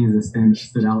couple of things that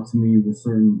stood out to me with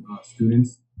certain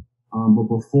students. But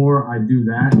before I do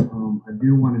that, I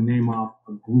do want to name off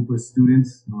a group of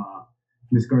students.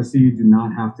 Ms. Garcia, you do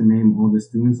not have to name all the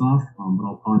students off, but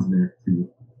I'll pause there for you.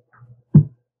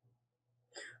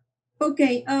 Ok,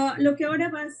 lo que ahora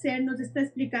va a hacer, nos está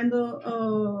explicando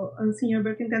el señor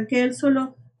Birkenkamp, que él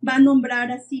solo va a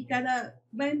nombrar así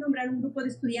va a nombrar un grupo de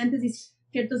estudiantes y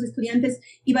ciertos estudiantes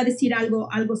y va a decir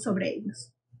algo sobre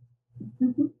ellos.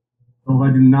 So if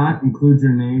I do not include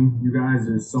your name, you guys,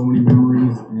 there's so many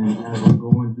memories, and as we're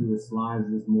going through the slides,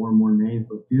 there's more and more names,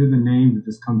 but these are the names that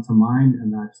just come to mind,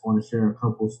 and I just want to share a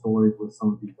couple of stories with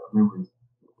some of these memories.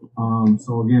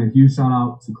 So again, a huge shout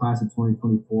out to class of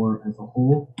 2024 as a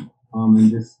whole.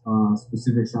 And just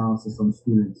specific shout outs to some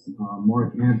students.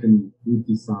 Mark Anthony,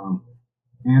 Yuki-san,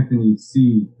 Anthony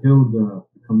C, Hilda,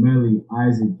 Cameli,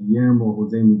 Isaac, Guillermo,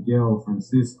 Jose Miguel,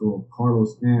 Francisco,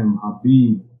 Carlos M,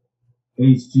 Habib,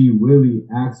 HG, Willie,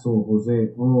 Axel,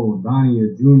 Jose O,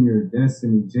 Dania Jr.,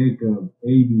 Destiny, Jacob,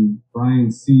 AB, Brian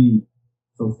C,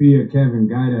 Sophia, Kevin,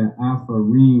 Gaida, Alpha,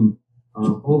 Reem,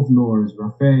 both Nors,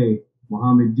 Rafe,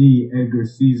 Mohammed D, Edgar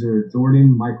Caesar,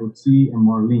 Jordan, Michael T, and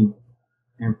Marlene.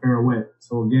 And Fairwet.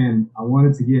 So again, I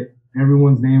wanted to get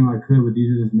everyone's name I could, but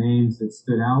these are just names that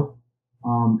stood out.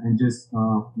 And just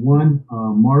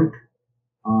Mark,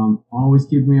 always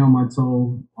keep me on my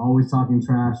toe, always talking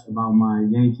trash about my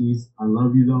Yankees. I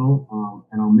love you though,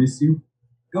 and I'll miss you.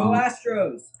 Go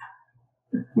Astros!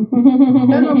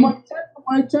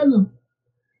 Tell them.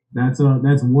 That's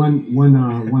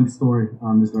one story,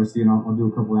 Ms. Garcia, and I'll do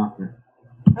a couple after.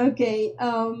 Okay.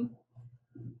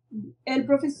 El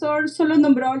profesor solo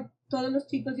nombró todos los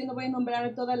chicos, yo no voy a nombrar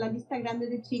a toda la lista grande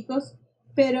de chicos,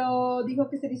 pero dijo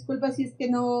que se disculpa si es que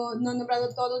no ha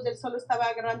nombrado todos, él solo estaba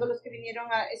agarrando los que vinieron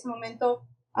a ese momento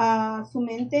a su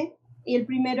mente. Y el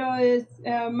primero es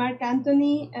Mark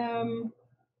Anthony.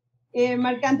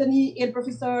 Mark Anthony y el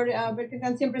profesor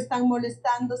Birkenkamp siempre están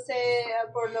molestándose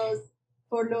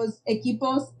por los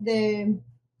equipos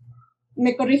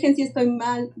me corrigen si estoy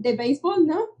mal, de béisbol,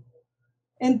 ¿no?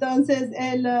 Entonces,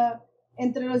 él,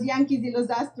 entre los Yankees y los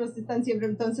Astros están siempre.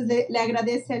 Entonces, le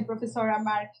agradece el profesor a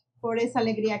Mark por esa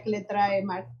alegría que le trae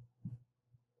Mark.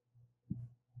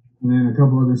 And then a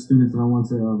couple other students that I want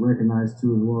to recognize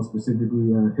too as well,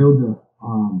 specifically Hilda.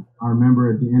 I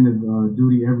remember at the end of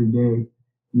duty every day,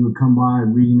 you would come by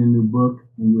reading a new book,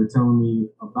 and you were telling me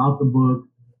about the book,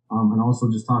 and also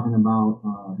just talking about,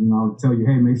 I would tell you,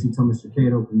 hey, make sure you tell Mr.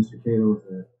 Cato, because Mr. Cato is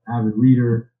an avid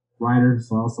writer,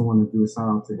 so I also want to do a shout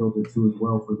out to Hilda too as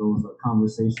well for those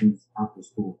conversations after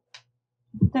school.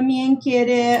 También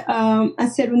quiere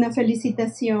hacer una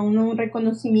felicitación, ¿no? Un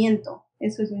reconocimiento,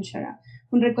 eso es un shout out,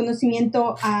 un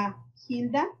reconocimiento a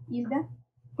Hilda,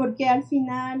 porque al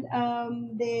final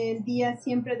del día,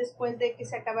 siempre después de que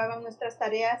se acababan nuestras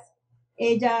tareas,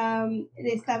 ella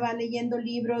estaba leyendo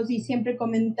libros y siempre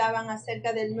comentaban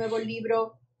acerca del nuevo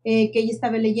libro que ella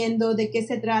estaba leyendo, de qué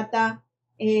se trata.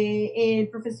 El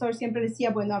profesor siempre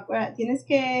decía, bueno, tienes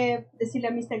que decirle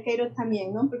a Mr. Cato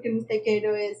también, ¿no? Porque Mr.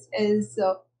 Cato es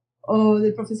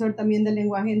el profesor también del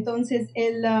lenguaje. Entonces,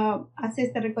 él hace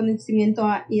este reconocimiento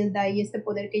a Hilda y este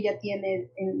poder que ella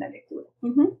tiene en la lectura.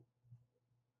 Uh-huh.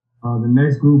 The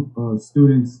next group of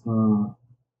students,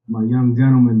 my young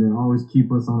gentlemen, they always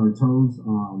keep us on our toes.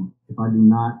 If I do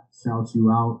not shout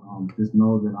you out, just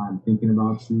know that I'm thinking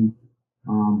about you.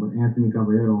 But Anthony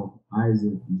Caballero,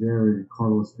 Isaac, Jared,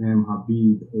 Carlos M,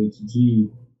 Habib,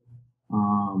 HG,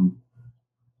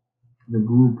 the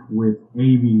group with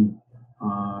Avi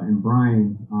and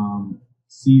Brian,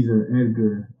 Caesar,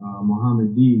 Edgar,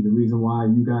 Mohammed D. The reason why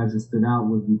you guys just stood out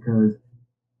was because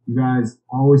you guys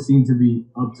always seem to be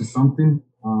up to something.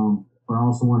 But I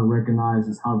also want to recognize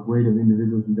just how great of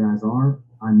individuals you guys are.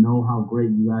 I know how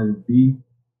great you guys would be.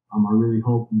 I really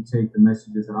hope you take the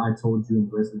messages that I told you and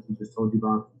the rest of the teachers told you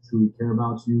about, truly care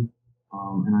about you.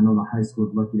 And I know the high school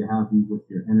is lucky to have you with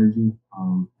your energy,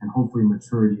 and hopefully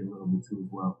maturity a little bit too as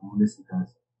well. We'll miss you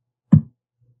guys.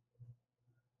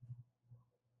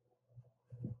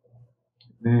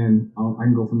 Then I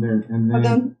can go from there. And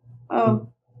then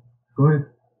go ahead.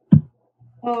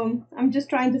 I'm just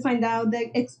trying to find out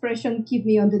the expression "keep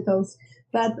me on the toes",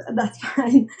 but that's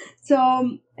fine. So,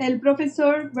 el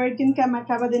profesor Bergenkamp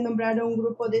acaba de nombrar a un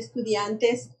grupo de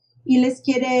estudiantes y les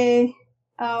quiere,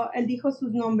 él dijo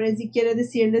sus nombres y quiere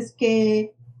decirles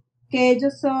que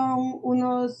ellos son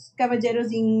unos caballeros,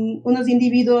 unos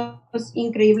individuos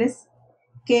increíbles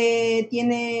que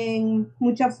tienen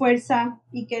mucha fuerza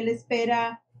y que él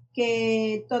espera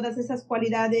que todas esas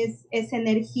cualidades, esa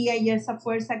energía y esa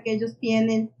fuerza que ellos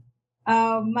tienen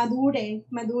madure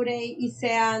y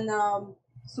sean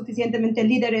suficientemente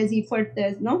líderes y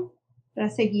fuertes, ¿no? Para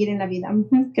seguir en la vida,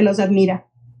 que los admira.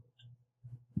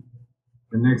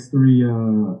 The next three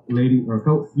ladies, or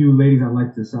a few ladies I'd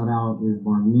like to shout out is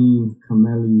Marlene,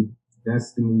 Cameli,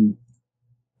 Destiny,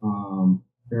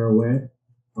 Fairway,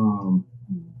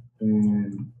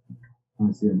 and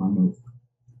let's see my notes.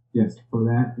 Yes, for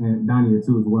that, and Dania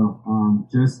too as well.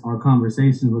 Just our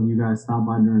conversations when you guys stop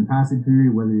by during passing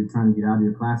period, whether you're trying to get out of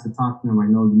your class to talk to them, I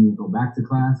know you need to go back to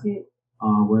class. Yeah.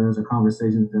 Whether there's a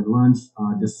conversation at lunch,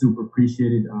 just super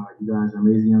appreciated. You guys are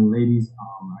amazing young ladies.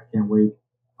 I can't wait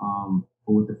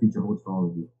for what the future holds for all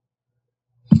of you.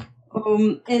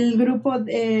 El grupo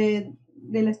de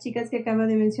las chicas que acaba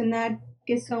de mencionar,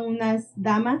 que son unas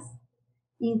damas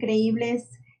increíbles,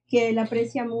 que él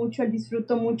aprecia mucho, él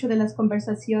disfrutó mucho de las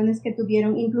conversaciones que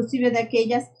tuvieron, inclusive de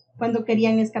aquellas cuando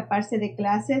querían escaparse de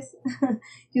clases.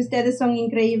 Y ustedes son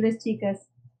increíbles, chicas.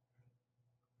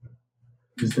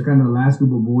 Just the kind of the last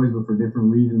group of boys, but for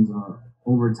different reasons.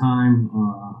 Over time,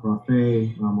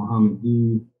 Rafe, Mohammed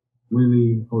D,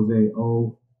 Willie, Jose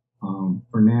O,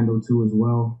 Fernando too as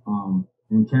well,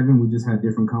 and Kevin. We just had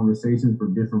different conversations for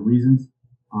different reasons.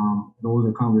 Those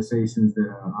are conversations that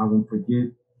I won't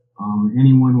forget.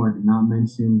 Anyone who I did not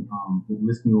mention, the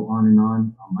list can go on and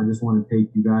on. I just want to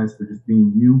thank you guys for just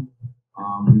being you.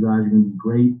 You guys are going to be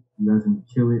great. You guys are going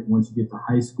to kill it once you get to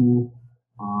high school.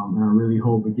 And I really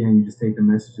hope, again, you just take the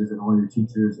messages that all your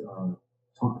teachers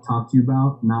talk to you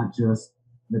about, not just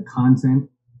the content,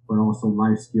 but also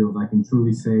life skills. I can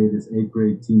truly say this 8th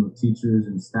grade team of teachers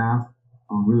and staff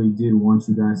really did want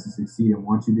you guys to succeed and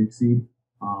want you to exceed.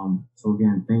 So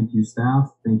again, thank you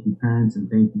staff, thank you parents, and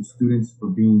thank you students for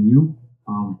being you.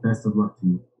 Best of luck to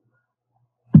you.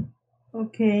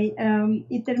 Okay,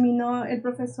 y terminó el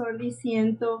profesor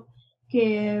diciendo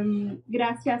que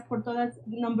gracias por todas,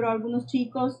 nombró a algunos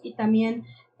chicos y también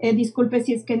disculpe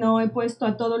si es que no he puesto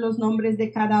a todos los nombres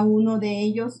de cada uno de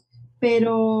ellos,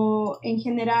 pero en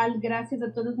general gracias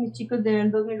a todos mis chicos del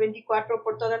 2024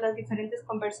 por todas las diferentes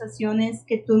conversaciones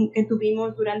que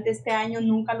tuvimos durante este año,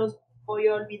 nunca los voy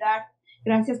a olvidar.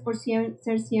 Gracias por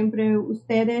ser siempre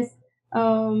ustedes.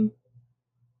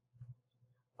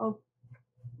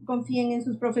 Confíen en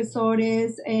sus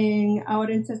profesores,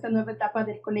 ahora en esta nueva etapa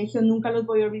del colegio, nunca los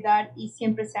voy a olvidar y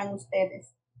siempre sean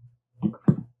ustedes.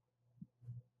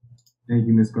 Thank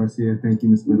you, Ms. Garcia. Thank you,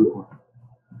 Ms. Middlecourt.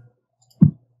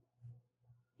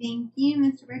 Thank you,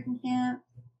 Mr. Bergenkamp.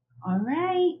 All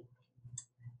right,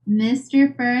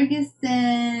 Mr.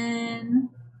 Ferguson.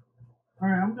 All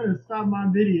right, I'm going to stop my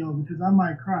video because I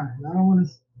might cry. I don't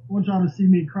want y'all to see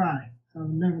me cry. So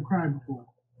I've never cried before.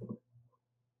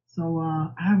 So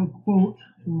I have a quote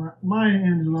from Maya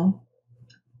Angelou.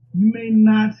 You may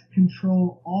not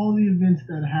control all the events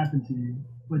that happen to you,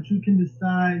 but you can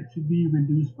decide to be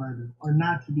reduced by them or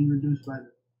not to be reduced by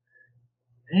them.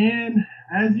 And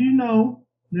as you know,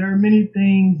 there are many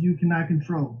things you cannot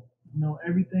control. You know,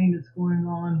 everything that's going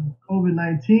on,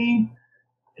 COVID-19,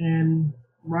 and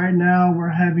right now we're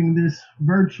having this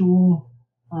virtual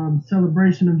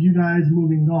celebration of you guys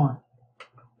moving on.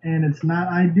 And it's not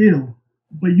ideal.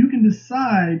 But you can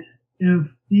decide if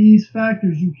these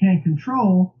factors you can't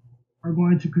control are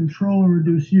going to control and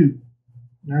reduce you.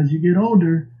 As you get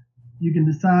older, you can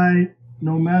decide,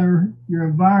 no matter your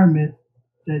environment,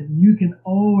 that you can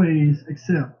always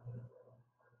excel.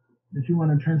 If you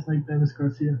want to translate that, Ms.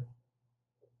 Garcia.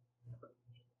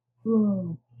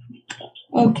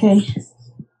 Okay.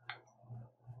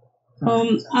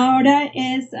 Ahora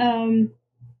es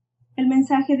el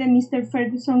mensaje de Mr.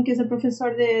 Ferguson, que es el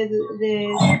profesor de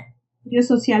redes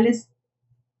sociales,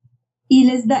 y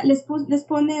les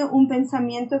pone un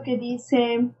pensamiento que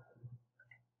dice: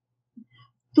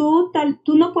 tú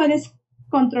no puedes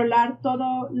controlar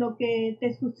todo lo que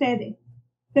te sucede,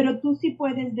 pero tú sí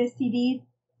puedes decidir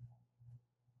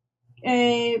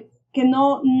que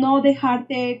no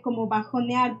dejarte como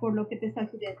bajonear por lo que te está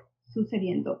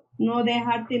sucediendo, no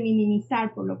dejarte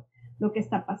minimizar por lo que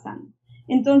está pasando.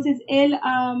 Entonces, él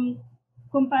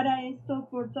compara esto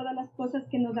por todas las cosas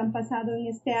que nos han pasado en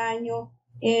este año,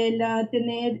 el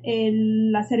tener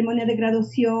la ceremonia de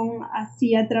graduación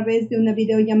así a través de una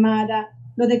videollamada,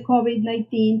 lo de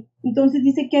COVID-19. Entonces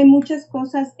dice que hay muchas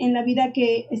cosas en la vida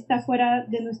que está fuera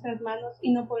de nuestras manos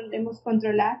y no podemos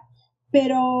controlar,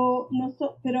 pero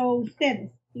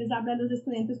ustedes, les habla a los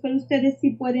estudiantes, pero ustedes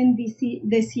sí pueden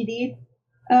decidir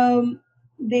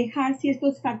dejar si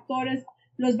estos factores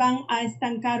los van a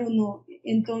estancar o no.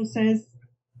 Entonces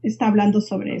está hablando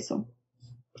sobre eso.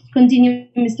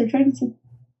 Continue, Mr. Ferguson.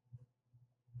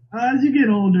 As you get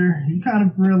older, you kind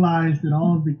of realize that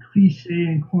all of the cliche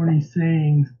and corny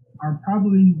sayings are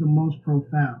probably the most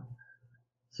profound.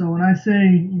 So when I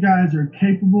say you guys are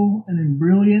capable and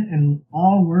brilliant and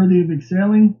all worthy of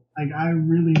excelling, like, I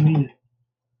really mean it.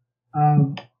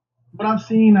 What I've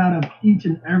seen out of each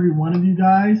and every one of you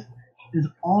guys is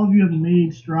all of you have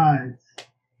made strides.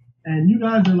 And you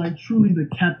guys are like truly the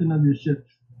captain of your ships.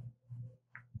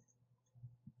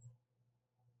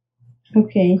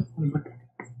 Okay.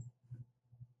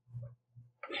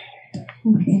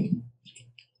 Okay.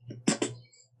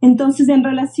 Entonces, en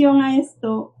relación a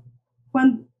esto,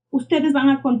 cuando ustedes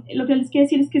lo que les quiero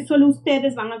decir es que solo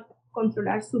ustedes van a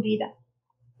controlar su vida.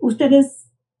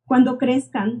 Ustedes, cuando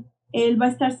crezcan, él va a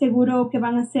estar seguro que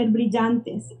van a ser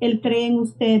brillantes. Él cree en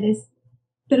ustedes,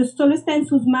 pero solo está en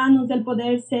sus manos el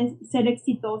poder ser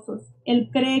exitosos.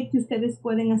 Él cree que ustedes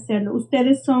pueden hacerlo.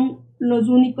 Ustedes son los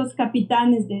únicos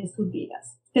capitanes de sus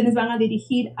vidas. Ustedes van a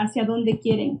dirigir hacia dónde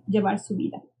quieren llevar su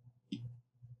vida.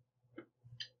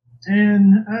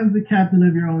 And as the captain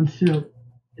of your own ship,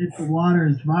 if the water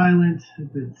is violent, if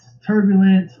it's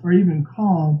turbulent, or even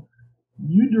calm,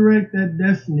 you direct that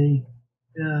destiny.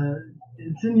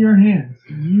 It's in your hands.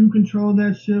 You control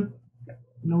that ship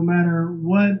no matter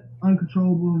what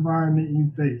uncontrollable environment you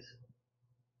face.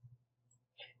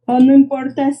 No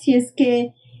importa si es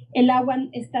que el agua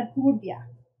está turbia,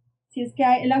 si es que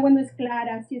el agua no es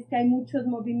clara, si es que hay muchos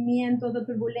movimientos o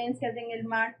turbulencias en el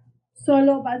mar,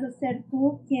 solo vas a ser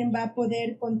tú quien va a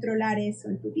poder controlar eso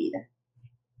en tu vida.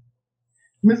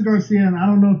 Ms. Garcia, I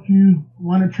don't know if you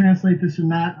want to translate this or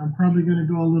not. I'm probably going to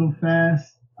go a little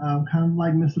fast, kind of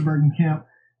like Mr. Bergenkamp.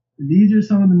 These are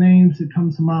some of the names that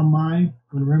come to my mind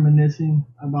when reminiscing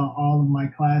about all of my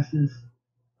classes.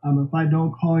 If I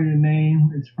don't call your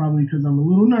name, it's probably because I'm a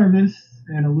little nervous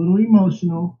and a little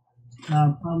emotional.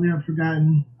 Probably have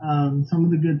forgotten some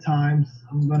of the good times.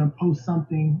 I'm going to post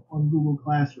something on Google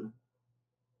Classroom.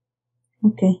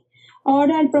 Okay.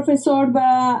 Ahora el profesor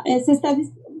va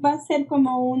a hacer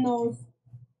como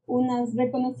unos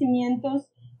reconocimientos.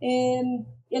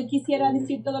 Él quisiera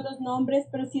decir todos los nombres,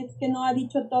 pero si es que no ha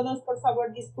dicho todos, por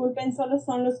favor disculpen, solo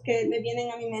son los que me vienen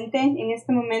a mi mente en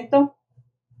este momento.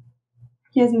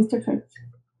 Yes, Mr. Kurtz.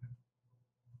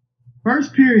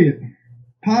 First period,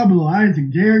 Pablo, Isaac,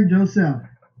 Jared, Joseph.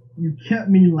 You kept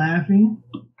me laughing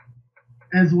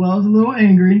as well as a little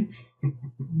angry,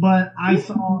 but I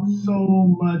saw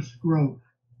so much growth.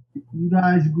 You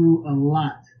guys grew a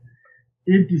lot.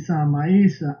 Ibtisam,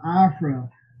 Maisha, Afra.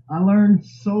 I learned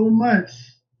so much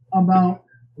about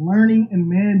learning and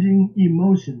managing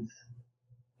emotions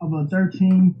of a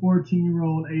 13,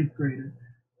 14-year-old 8th grader.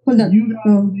 You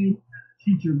guys made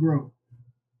teacher growth.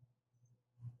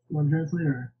 You want to translate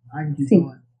or I can keep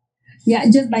going? Yeah,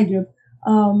 just by group.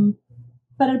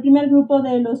 Para el primer grupo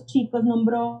de los chicos,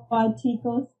 nombró a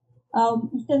chicos.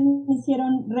 Ustedes me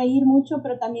hicieron reír mucho,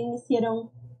 pero también me hicieron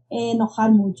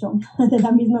enojar mucho, de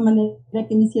la misma manera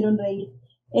que me hicieron reír.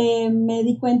 Me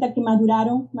di cuenta que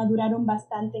maduraron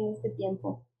bastante en este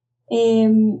tiempo.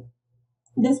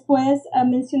 Después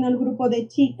mencionó el grupo de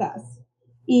chicas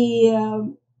y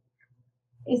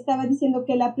estaba diciendo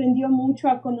que él aprendió mucho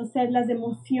a conocer las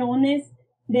emociones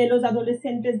de los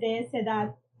adolescentes de esa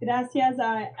edad, gracias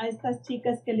a estas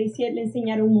chicas que le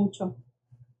enseñaron mucho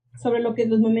sobre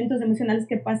los momentos emocionales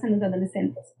que pasan los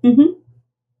adolescentes.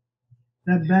 Now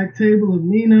That back table of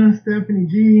Nina, Stephanie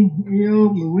G,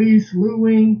 EO, Luis,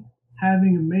 Louie,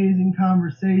 having amazing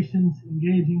conversations,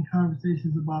 engaging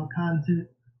conversations about content,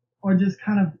 or just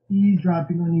kind of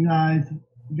eavesdropping on you guys,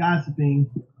 gossiping.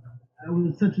 It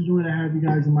was such a joy to have you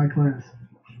guys in my class.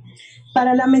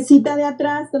 Para la mesita de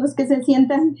atrás, de los que se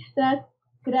sientan atrás,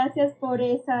 gracias por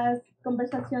esas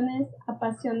conversaciones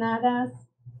apasionadas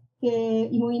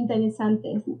y muy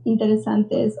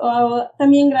interesantes. O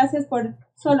también gracias por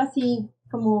solo así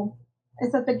como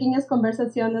esas pequeñas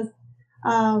conversaciones,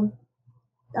 a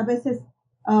veces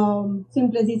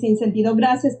simples y sin sentido.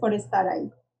 Gracias por estar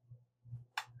ahí.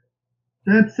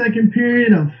 That second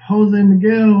period of Jose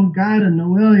Miguel, Gaida,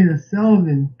 Noelia,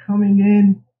 Selvin coming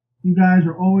in. You guys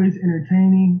are always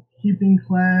entertaining, keeping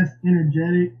class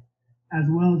energetic, as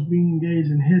well as being engaged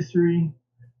in history.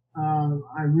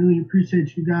 I really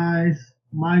appreciate you guys.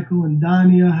 Michael and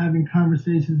Dania having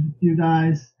conversations with you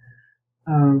guys.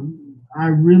 I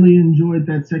really enjoyed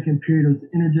that second period. It was an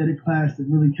energetic class that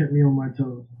really kept me on my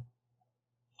toes.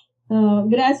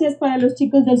 Gracias para los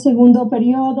chicos del segundo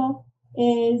periodo.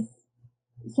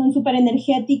 Son súper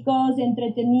energéticos,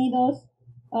 entretenidos.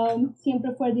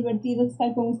 Siempre fue divertido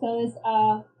estar con ustedes.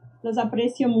 Los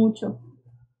aprecio mucho.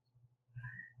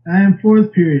 And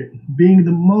fourth period, being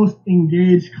the most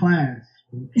engaged class.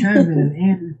 From Kevin and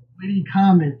Andrew's witty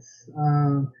comments.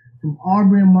 From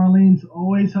Aubrey and Marlene's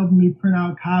always helping me print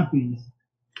out copies.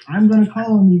 I'm going to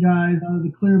call on you guys out of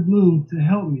the clear blue to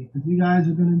help me, because you guys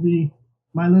are going to be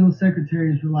my little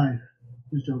secretaries for life.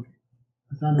 Just joking.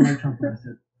 That sounded like Trump when I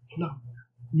said it. No.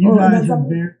 You guys are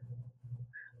very...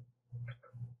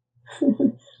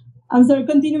 I'm sorry,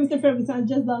 continue, Mr. Ferguson. I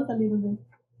just lost a little bit.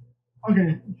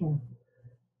 Okay, fine.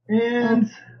 And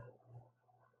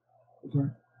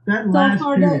that last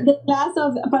period. The class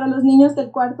para los niños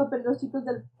del cuarto, los chicos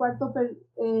del cuarto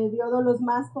periodo, los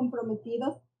más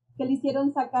comprometidos, que le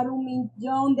hicieron sacar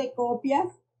 1,000,000 de copias,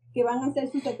 que van a ser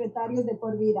sus secretarios de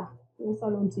por vida. Es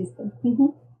solo un chiste.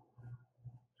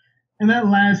 And that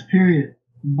last period,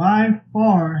 by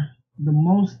far the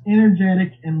most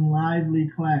energetic and lively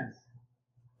class.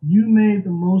 You made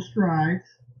the most strides.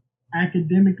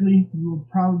 Academically, you were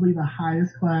probably the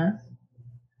highest class.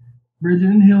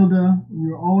 Bridget and Hilda, you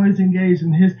were always engaged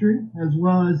in history, as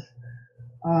well as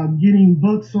getting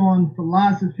books on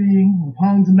philosophy,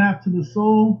 Hong's Map to the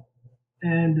Soul,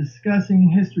 and discussing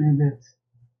history events.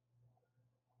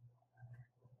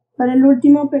 Para el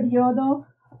último periodo,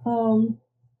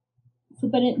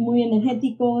 muy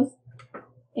energéticos,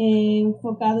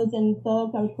 enfocados en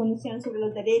todo que conocían sobre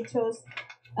los derechos,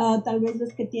 tal vez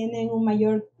los que tienen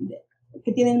mayor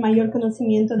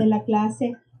conocimiento de la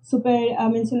clase,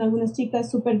 menciono algunas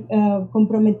chicas súper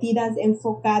comprometidas,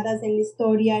 enfocadas en la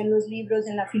historia, en los libros,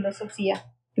 en la filosofía.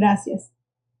 Gracias.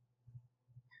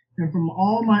 And from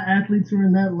all my athletes who were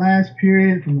in that last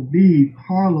period, from Aviv,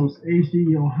 Carlos, HD,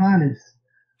 Johannes,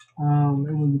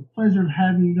 it was a pleasure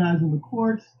having you guys on the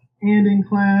courts and in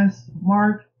class.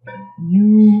 Mark,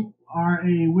 you are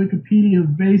a Wikipedia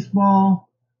of baseball.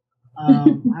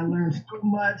 I learned so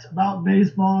much about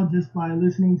baseball just by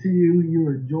listening to you. You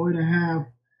were a joy to have.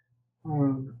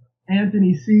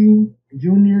 Anthony C.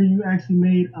 Jr., you actually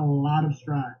made a lot of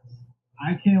strides.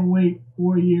 I can't wait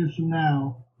 4 years from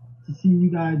now to see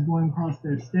you guys going across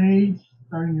that stage,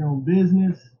 starting your own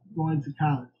business, going to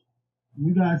college.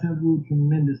 You guys have grown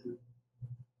tremendously.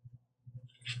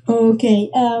 Okay,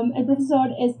 el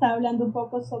profesor está hablando un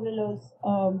poco sobre los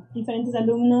diferentes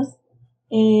alumnos.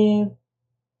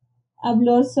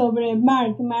 Habló sobre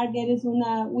Mark. Mark, eres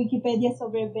una Wikipedia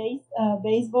sobre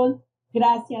béisbol.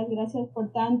 Gracias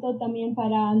por tanto. También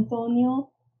para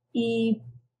Antonio. Y,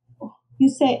 you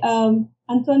say,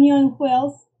 Antonio and who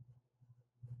else?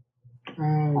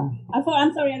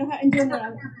 I'm sorry, I don't have in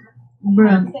general.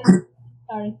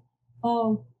 Sorry.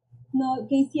 Oh, no,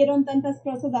 que hicieron tantas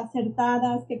cosas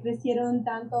acertadas, que crecieron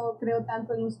tanto, creo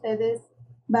tanto en ustedes.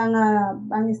 Van a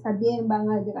estar bien, van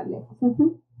a llegar lejos.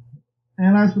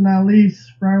 And last but not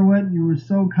least, Briarwood, you were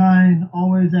so kind,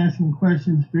 always asking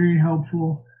questions, very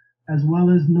helpful, as well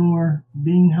as Noor,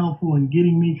 being helpful and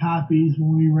getting me copies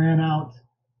when we ran out.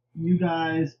 You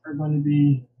guys are going to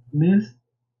be missed,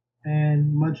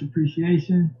 and much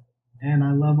appreciation, and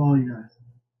I love all you guys.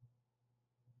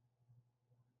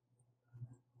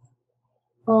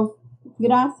 Oh,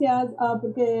 gracias,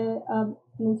 porque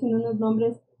mencioné unos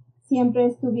nombres. Siempre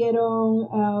estuvieron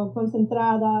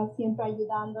concentradas, siempre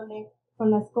ayudándole con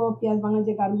las copias, van a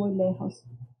llegar muy lejos.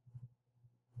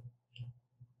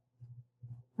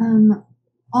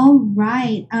 All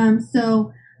right.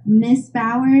 So Miss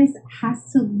Bowers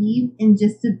has to leave in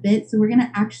just a bit, so we're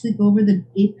gonna actually go over the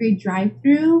 8th grade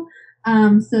drive-through.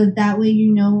 so that way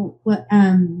you know what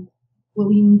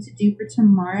we need to do for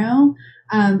tomorrow.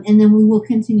 And then we will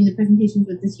continue the presentations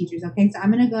with the teachers. Okay, so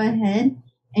I'm gonna go ahead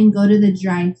and go to the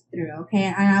drive-through. Okay,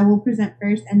 and I will present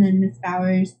first, and then Ms.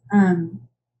 Bowers,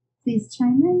 please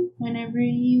chime in whenever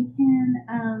you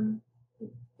can.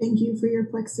 Thank you for your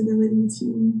flexibility,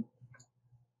 team.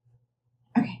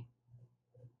 Okay.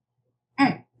 All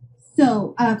right.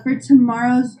 So for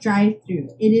tomorrow's drive-through,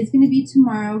 it is going to be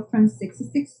tomorrow from 6 to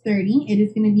 6:30. It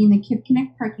is going to be in the KIPP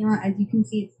Connect parking lot. As you can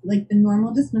see, it's like the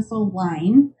normal dismissal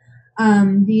line.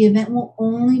 The event will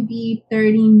only be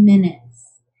 30 minutes.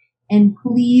 And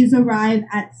please arrive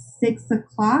at 6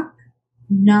 o'clock,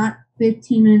 not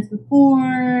 15 minutes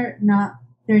before, not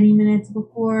 30 minutes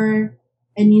before.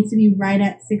 It needs to be right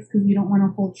at 6 because we don't want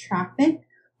to hold traffic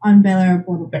on Bel Air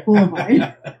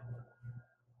Boulevard.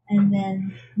 And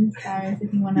then, Ms. Bowers,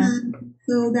 if you want to.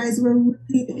 So, guys, we're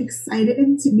really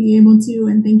excited to be able to,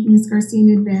 and thank you, Ms. Garcia,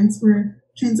 in advance for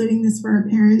translating this for our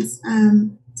parents,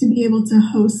 to be able to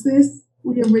host this.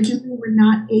 We originally were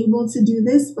not able to do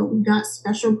this, but we got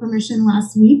special permission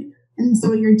last week. And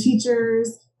so your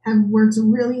teachers have worked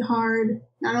really hard,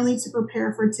 not only to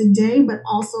prepare for today, but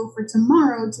also for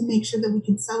tomorrow to make sure that we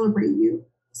can celebrate you.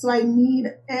 So I need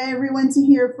everyone to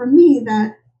hear from me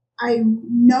that I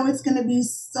know it's going to be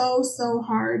so, so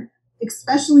hard,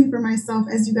 especially for myself.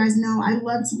 As you guys know, I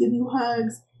love to give you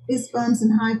hugs, fist bumps,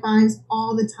 and high fives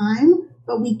all the time,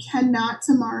 but we cannot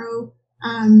tomorrow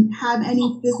have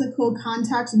any physical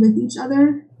contact with each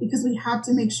other because we have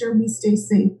to make sure we stay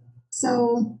safe.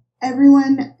 So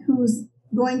everyone who's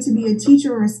going to be a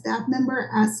teacher or a staff member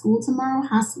at school tomorrow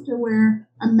has to wear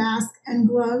a mask and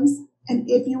gloves. And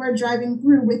if you are driving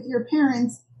through with your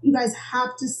parents, you guys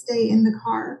have to stay in the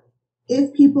car.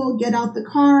 If people get out the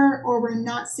car or we're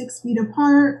not 6 feet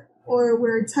apart or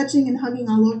we're touching and hugging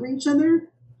all over each other,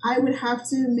 I would have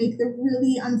to make the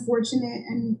really unfortunate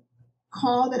and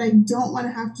call that I don't want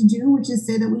to have to do, which is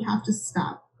say that we have to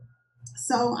stop.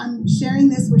 So we're sharing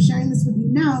this with you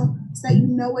now so that you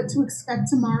know what to expect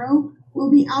tomorrow.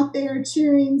 We'll be out there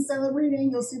cheering,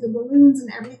 celebrating. You'll see the balloons and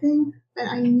everything. But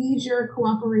I need your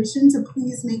cooperation to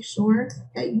please make sure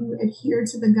that you adhere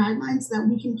to the guidelines so that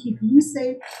we can keep you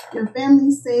safe, your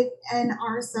family safe, and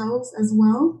ourselves as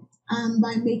well,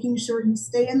 by making sure you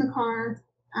stay in the car.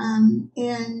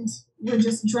 And we're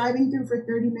just driving through for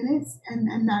 30 minutes, and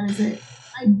that is it.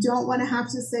 I don't want to have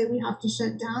to say we have to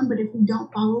shut down, but if we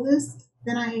don't follow this,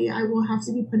 then I will have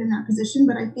to be put in that position.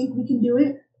 But I think we can do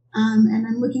it. And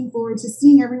I'm looking forward to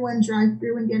seeing everyone drive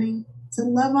through and getting to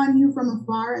love on you from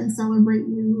afar and celebrate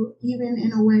you, even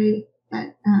in a way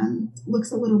that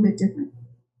looks a little bit different.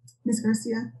 Ms.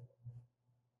 Garcia?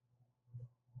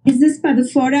 Is this para the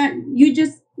fora? You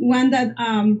just want that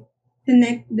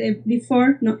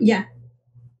before? No, yeah.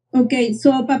 Ok,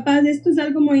 so papás, esto es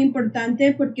algo muy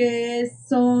importante porque es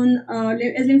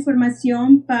la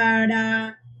información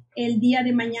para el día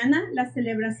de mañana, la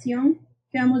celebración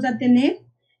que vamos a tener.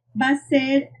 Va a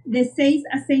ser de 6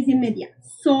 a 6:30,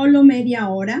 solo media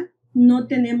hora, no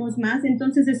tenemos más,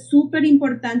 entonces es súper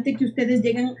importante que ustedes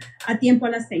lleguen a tiempo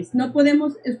a las 6.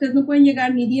 Ustedes no pueden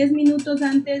llegar ni 10 minutos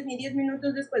antes ni 10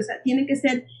 minutos después, o sea, tiene que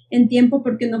ser en tiempo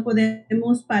porque no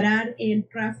podemos parar el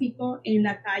tráfico en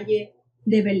la calle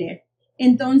de Bel Air.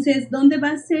 Entonces, ¿dónde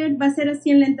va a ser? Va a ser así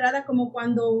en la entrada como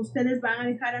cuando ustedes van a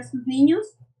dejar a sus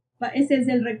niños. Ese es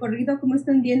el recorrido, como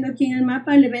están viendo aquí en el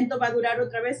mapa. El evento va a durar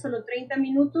otra vez solo 30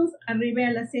 minutos, arriba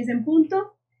a las 6 en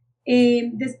punto.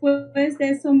 Después de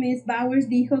eso, Miss Bowers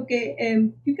dijo que,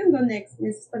 you can go next,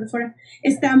 Miss Profesora.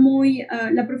 Está muy,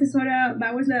 la profesora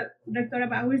Bowers, la rectora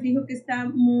Bowers dijo que está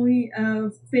muy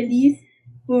feliz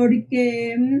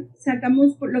porque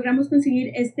logramos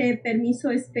conseguir este permiso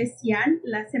especial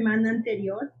la semana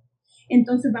anterior.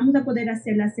 Entonces vamos a poder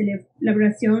hacer la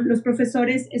celebración. Los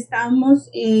profesores estamos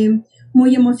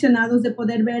muy emocionados de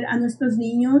poder ver a nuestros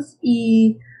niños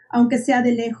y aunque sea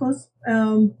de lejos,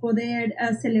 poder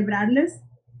celebrarles.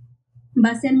 Va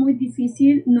a ser muy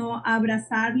difícil no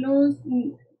abrazarlos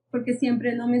porque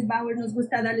siempre, Miss Bauer, nos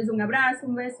gusta darles un abrazo,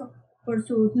 un beso por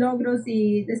sus logros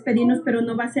y despedirnos, pero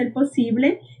no va a ser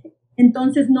posible.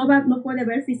 Entonces no puede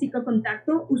haber físico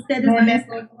contacto. Ustedes van a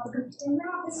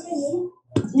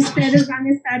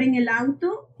estar en el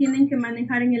auto, tienen que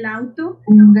manejar en el auto.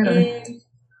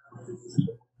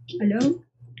 Hello?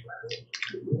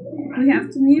 We have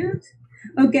to mute.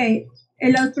 Okay.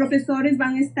 Los profesores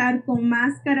van a estar con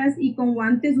máscaras y con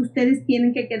guantes. Ustedes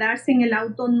tienen que quedarse en el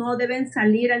auto, no deben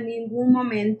salir en ningún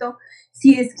momento.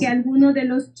 Si es que alguno de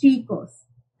los chicos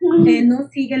no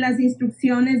sigue las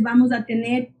instrucciones, vamos a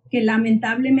tener que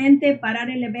lamentablemente parar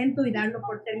el evento y darlo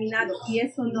por terminado. Y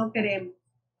eso no queremos.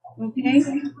 ¿Ok?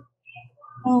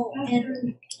 Oh,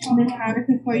 and Miss Robert,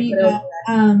 before you go,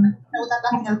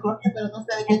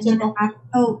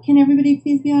 can everybody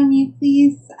please be on mute,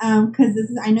 please? Because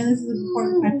I know this is an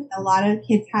important question. A lot of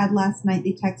kids had last night.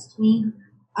 They texted me.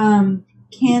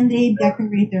 Can they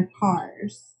decorate their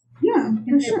cars? Yeah,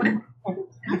 for sure.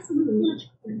 Absolutely.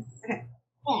 Okay.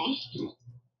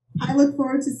 I look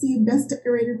forward to see best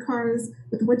decorated cars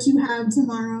with what you have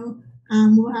tomorrow.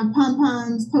 We'll have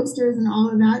pom-poms, posters, and all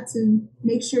of that to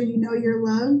make sure you know you're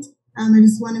loved. I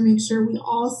just want to make sure we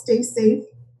all stay safe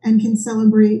and can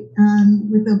celebrate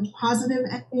with a positive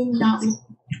ending, not with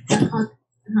that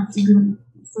have to do anything.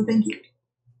 So thank you.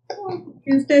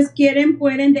 Si ustedes quieren,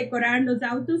 pueden decorar los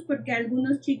autos porque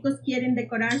algunos chicos quieren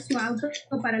decorar su auto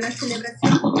para la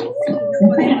celebración. Sí, lo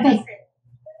podemos hacer.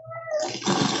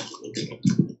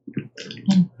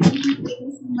 Thank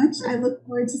you so much. I look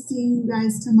forward to seeing you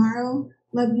guys tomorrow.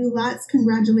 Love you lots.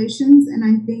 Congratulations. And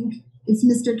I think it's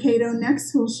Mr. Cato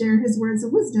next who will share his words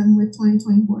of wisdom with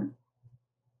 2024.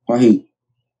 Wahid.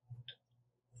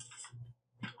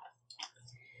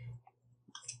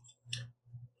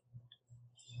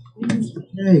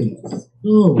 Okay,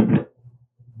 so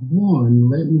one,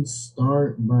 let me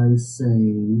start by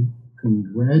saying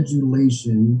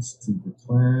congratulations to the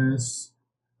class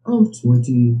of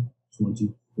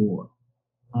 2024.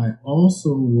 I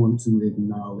also want to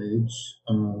acknowledge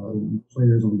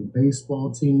players on the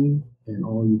baseball team and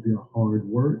all of your hard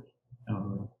work.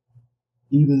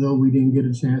 Even though we didn't get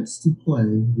a chance to play,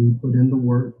 we put in the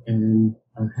work, and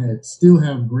I still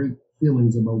have great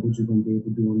feelings about what you're going to be able to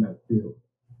do on that field.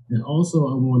 And also,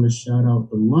 I want to shout out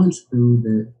the lunch crew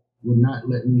that would not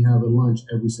let me have a lunch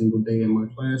every single day in my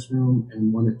classroom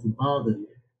and wanted to bother me.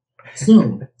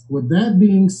 So, with that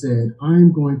being said,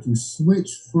 I'm going to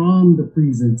switch from the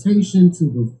presentation to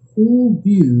the full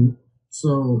view.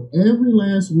 So, every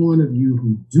last one of you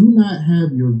who do not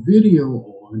have your video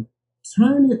on,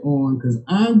 turn it on, because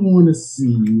I want to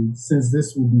see, since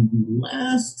this will be the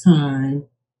last time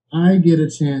I get a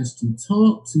chance to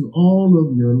talk to all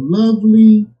of your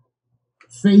lovely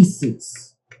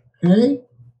faces. Okay?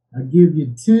 I give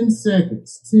you 10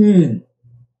 seconds. 10,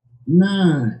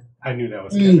 9, I knew that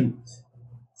was 8, coming.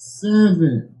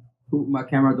 7, Ooh, my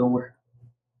camera don't work.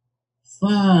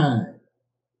 5,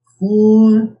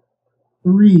 4,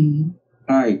 3,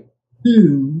 Hi.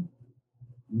 2,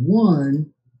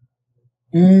 1,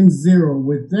 and 0.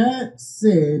 With that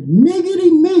said,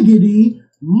 miggity,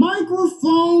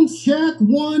 microphone check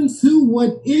 1, 2.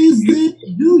 What is this?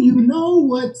 Do you know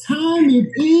what time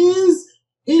it is?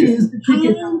 It is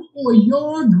time for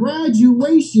your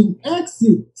graduation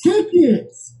exit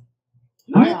tickets.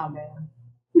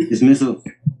 Dismissal.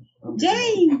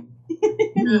 Jay!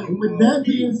 Now, with that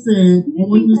being said,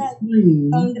 on the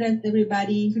screen, Congrats,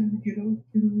 everybody.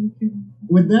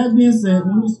 with that being said,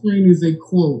 on the screen is a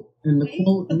quote, and the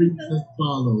quote reads as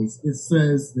follows. It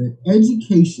says that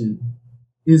education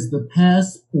is the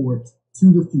passport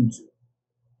to the future,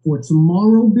 for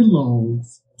tomorrow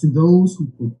belongs to those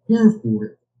who prepare for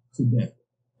it today.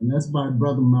 And that's by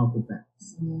Brother Malcolm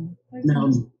X.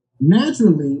 Now,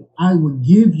 naturally, I would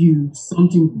give you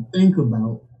something to think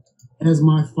about as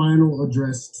my final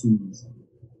address to you.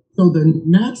 So the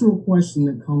natural question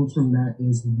that comes from that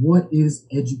is, what is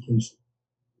education?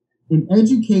 And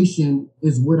education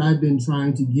is what I've been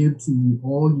trying to give to you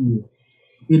all year.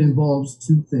 It involves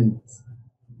two things: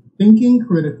 thinking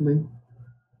critically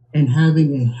and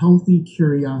having a healthy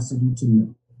curiosity to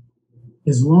know.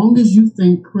 As long as you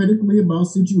think critically about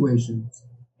situations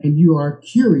and you are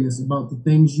curious about the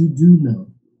things you do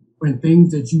know and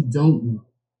things that you don't know,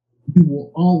 you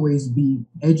will always be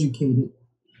educated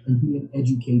and be an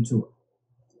educator.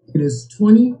 It is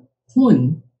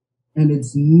 2020, and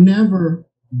it's never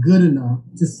good enough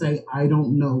to say, I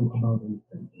don't know about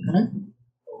anything, okay?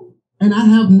 And I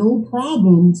have no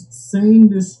problems saying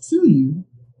this to you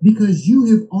because you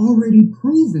have already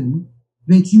proven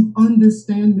that you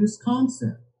understand this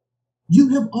concept. You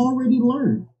have already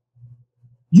learned.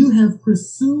 You have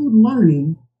pursued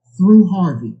learning through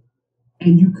Harvey,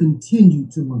 and you continue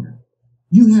to learn.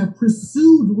 You have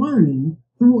pursued learning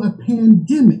through a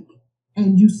pandemic,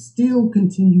 and you still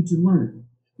continue to learn.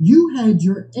 You had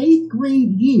your 8th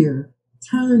grade year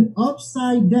turned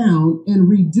upside down and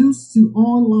reduced to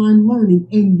online learning,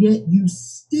 and yet you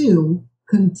still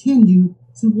continue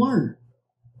to learn.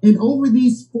 And over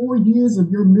these 4 years of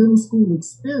your middle school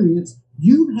experience,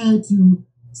 you had to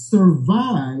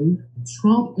survive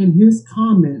Trump and his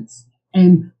comments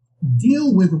and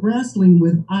deal with wrestling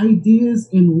with ideas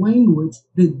and language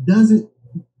that doesn't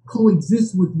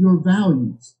coexist with your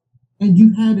values. And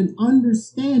you had an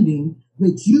understanding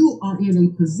that you are in a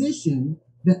position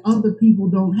that other people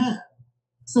don't have.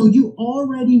 So you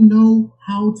already know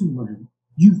how to learn.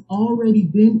 You've already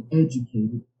been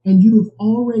educated, and you have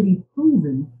already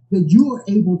proven that you are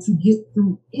able to get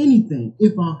through anything.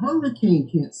 If a hurricane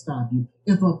can't stop you,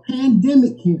 if a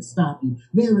pandemic can't stop you,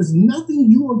 there is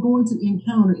nothing you are going to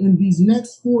encounter in these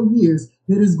next 4 years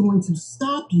that is going to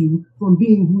stop you from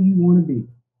being who you want to be.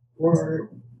 Right.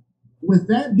 With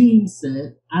that being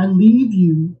said, I leave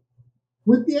you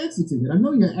with the exit ticket. I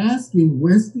know you're asking,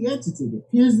 where's the exit ticket?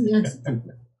 Here's the exit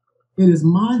ticket. It is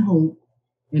my hope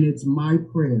and it's my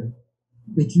prayer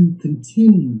that you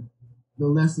continue the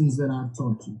lessons that I've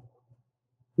taught you,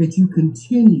 that you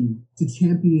continue to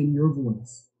champion your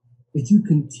voice, that you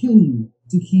continue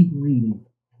to keep reading,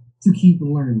 to keep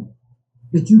learning,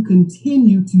 that you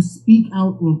continue to speak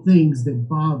out on things that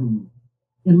bother you.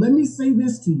 And let me say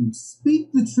this to you,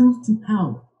 speak the truth to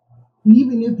power,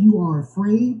 even if you are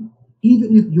afraid,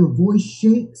 even if your voice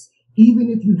shakes, even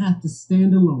if you have to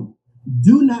stand alone.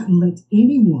 Do not let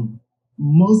anyone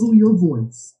muzzle your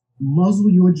voice,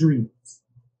 muzzle your dreams.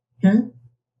 Okay?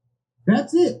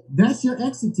 That's it. That's your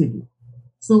exit ticket.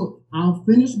 So I'll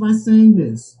finish by saying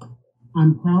this.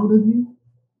 I'm proud of you.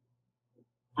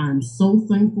 I'm so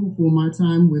thankful for my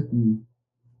time with you.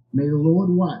 May the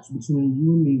Lord watch between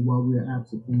you and me while we are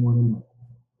absent from one another.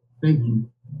 Thank you.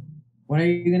 When are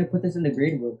you going to put this in the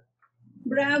grade book?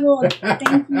 Bravo.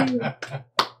 Thank you.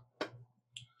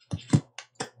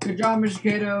 Good job, Mr.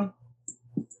 Cato.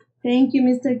 Thank you,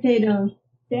 Mr. Cato.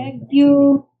 Thank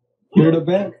you. You're the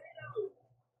best.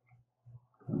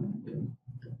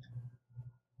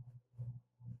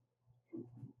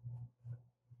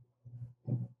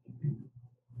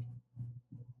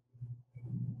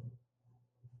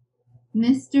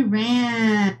 Mr.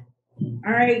 Rand.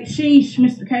 All right, sheesh,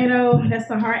 Mr. Cato.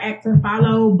 That's a hard act to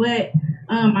follow, but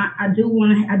I do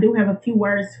have a few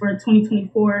words for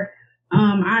 2024.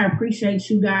 I appreciate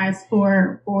you guys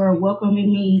for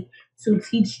welcoming me to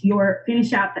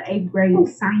finish out the 8th grade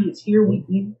science year with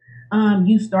you.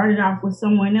 You started off with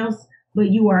someone else, but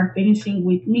you are finishing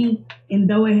with me. And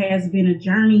though it has been a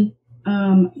journey,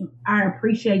 I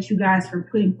appreciate you guys for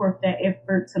putting forth that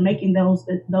effort to making those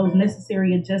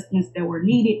necessary adjustments that were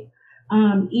needed.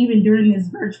 Even during this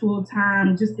virtual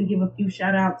time, just to give a few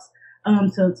shout outs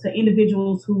to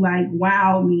individuals who like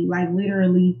wowed me, like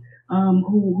literally,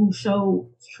 who showed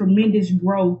tremendous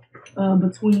growth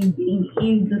between being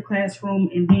in the classroom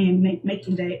and then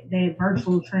making that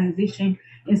virtual transition.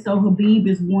 And so Habib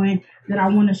is one that I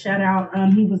want to shout out.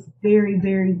 He was very,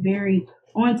 very, very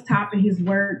on top of his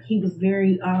work. He was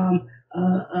very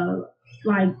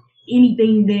like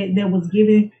anything that was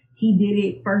given, he did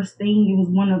it first thing. He was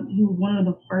one of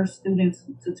the first students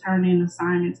to turn in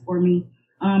assignments for me.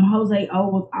 Jose O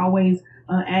was always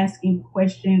asking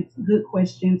questions, good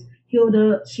questions.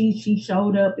 Hilda, she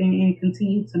showed up and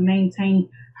continued to maintain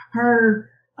her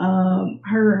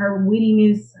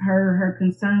wittiness, her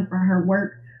concern for her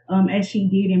work as she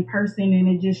did in person, and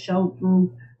it just showed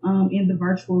through in the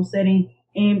virtual setting.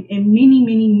 And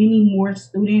many more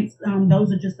students.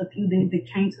 Those are just a few that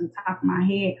came to the top of my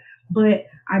head. But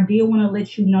I did want to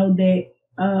let you know that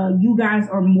you guys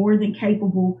are more than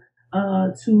capable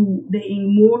more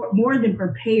than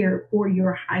prepared for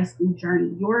your high school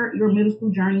journey. Your middle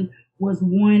school journey was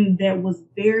one that was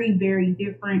very, very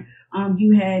different.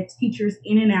 You had teachers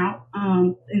in and out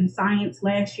in science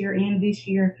last year and this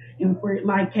year, and for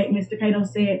like Mr. Cato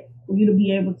said, for you to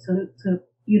be able to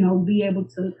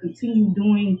continue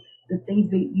doing the things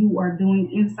that you are doing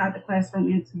inside the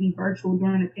classroom and to be virtual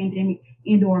during the pandemic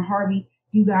and/or Harvey,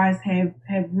 you guys have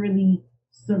really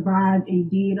survived and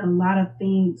did a lot of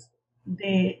things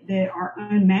that are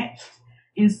unmatched.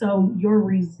 And so your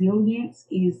resilience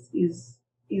is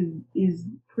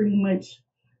pretty much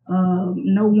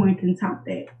no one can top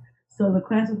that. So the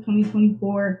class of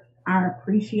 2024, I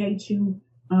appreciate you.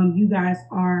 You guys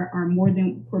are more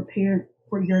than prepared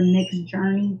for your next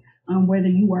journey. Whether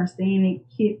you are staying at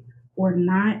KIP or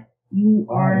not, you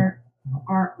are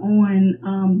on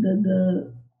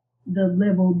the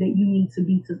level that you need to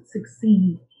be to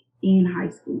succeed in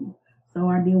high school. So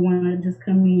I did want to just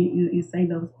come in and say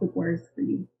those quick words for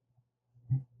you.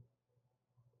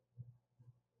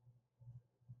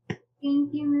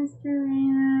 Thank you, Mr.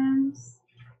 Rams.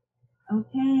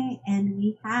 Okay, and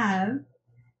we have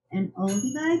an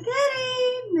oldie but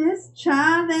goodie, Miss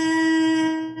Chavez.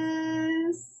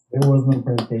 There was no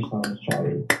presentation on Miss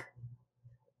Chavez.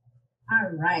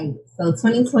 All right, so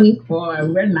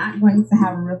 2024, we're not going to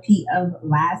have a repeat of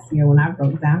last year when I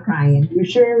broke down crying. You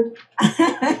sure?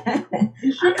 I'm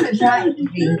gonna try to be.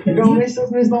 You don't miss us,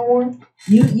 Miss no more?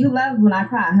 You love when I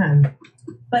cry, huh?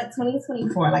 But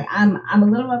 2024, like I'm a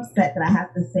little upset that I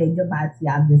have to say goodbye to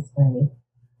y'all this way.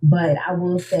 But I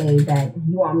will say that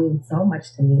you all mean so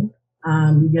much to me.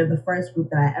 You're the first group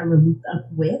that I ever looped up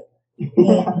with.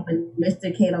 And when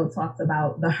Mr. Cato talked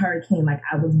about the hurricane, like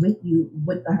I was with you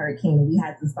with the hurricane, and we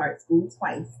had to start school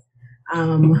twice.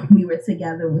 We were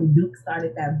together when Duke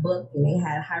started that book, and they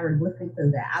had hieroglyphics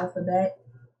as their alphabet.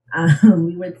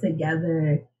 We were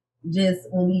together just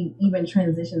when we even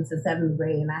transitioned to 7th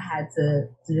grade, and I had to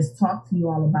just talk to you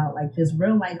all about like just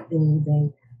real life things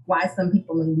and why some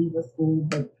people may leave a school,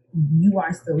 but you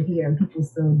are still here and people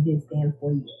still did stand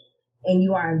for you. And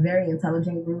you are a very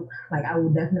intelligent group. Like I will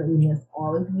definitely miss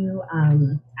all of you.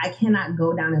 I cannot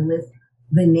go down and list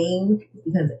the names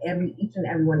because each and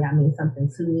every one of y'all means something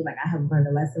to me. Like I have learned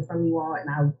a lesson from you all,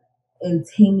 and in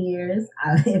 10 years,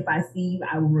 if I see you,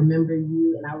 I will remember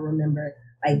you, and I will remember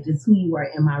like just who you were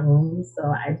in my room. So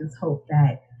I just hope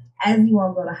that as you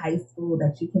all go to high school,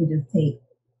 that you can just take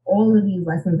all of these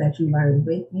lessons that you learned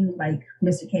with you. Like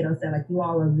Mr. Cato said, like you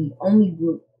all are the only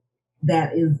group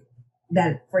that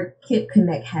for Kip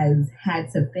Connect has had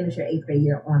to finish your 8th grade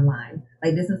year online.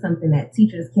 Like this is something that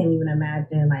teachers can't even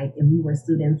imagine, like if we were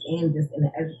students and just in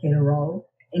an educator role.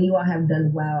 And you all have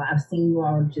done well. I've seen you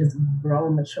all just grow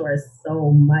and mature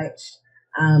so much.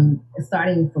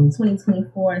 Starting from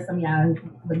 2024, some of y'all,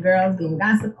 the girls being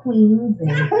gossip queens and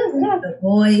the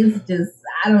boys just,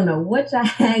 I don't know what y'all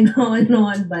had going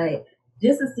on, but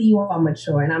just to see you all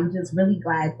mature. And I'm just really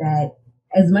glad that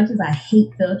as much as I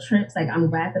hate field trips, like I'm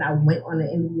glad that I went on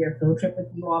the end of the year field trip with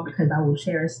you all because I will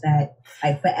cherish that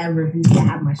like forever. If you can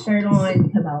have my shirt on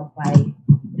because I was like,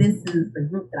 this is the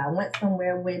group that I went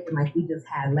somewhere with, and like we just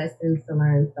had lessons to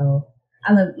learn. So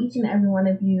I love each and every one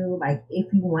of you. Like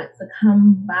if you want to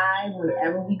come by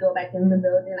whenever we go back in the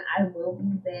building, I will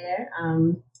be there.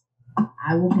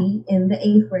 I will be in the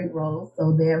 8th grade role.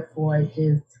 So therefore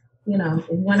just, if you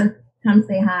want to come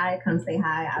say hi,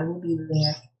 I will be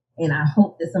there. And I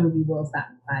hope that some of you will stop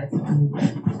by to do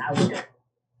I will.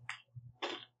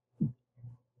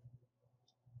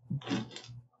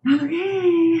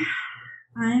 Okay.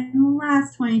 I'm the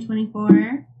last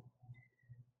 2024.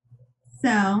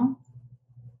 So,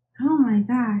 oh my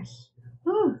gosh.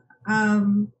 Whew.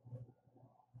 I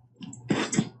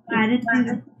didn't see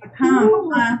this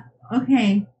come.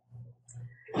 Okay.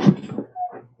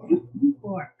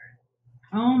 24.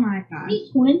 Oh my gosh.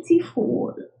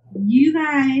 24. You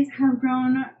guys have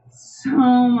grown so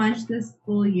much this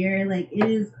school year. Like, it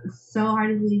is so hard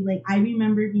to believe. Like, I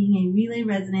remember being a relay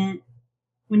resident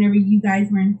whenever you guys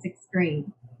were in 6th grade.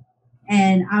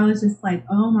 And I was just like,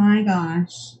 oh my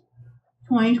gosh,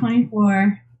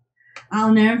 2024.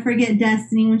 I'll never forget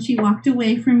Destiny when she walked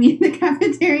away from me in the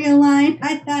cafeteria line.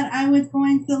 I thought I was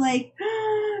going to like,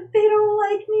 they don't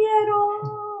like me at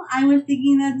all. I was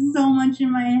thinking that so much in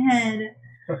my head.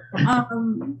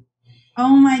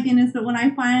 Oh my goodness, but when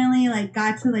I finally like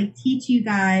got to like teach you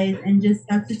guys and just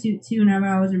substitute too whenever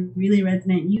I was a really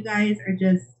resident, you guys are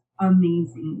just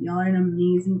amazing. Y'all are an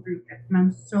amazing group and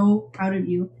I'm so proud of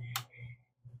you.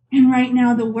 And right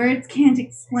now the words can't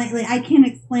explain, like I can't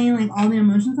explain like all the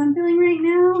emotions I'm feeling right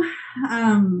now.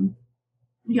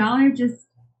 Y'all are just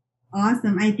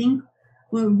awesome. I think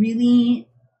what really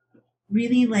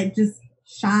like just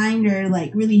shined or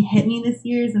like really hit me this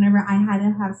year is whenever I had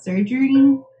to have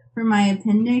surgery for my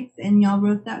appendix and y'all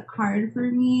wrote that card for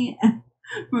me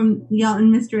from y'all in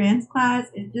Mr. Ant's class.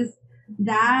 It just,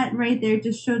 that right there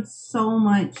just showed so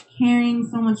much caring,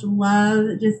 so much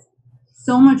love, just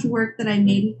so much work that I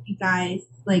made with you guys,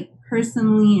 like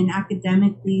personally and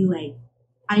academically. Like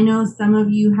I know some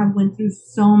of you have went through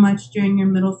so much during your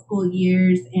middle school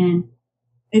years and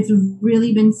it's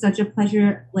really been such a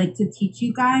pleasure like to teach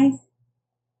you guys.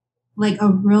 Like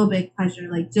a real big pleasure.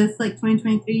 Like just like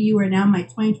 2023, you are now my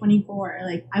 2024.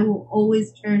 Like I will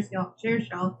always cherish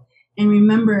y'all, and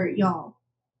remember y'all.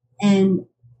 And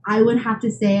I would have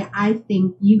to say, I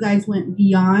think you guys went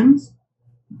beyond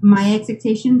my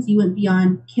expectations. You went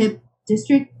beyond KIPP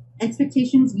district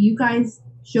expectations. You guys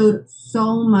showed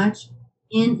so much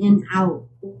in and out.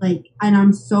 Like, and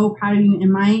I'm so proud of you.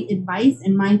 And my advice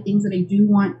and my things that I do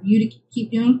want you to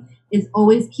keep doing is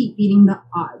always keep beating the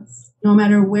odds. No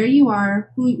matter where you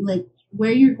are,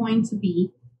 where you're going to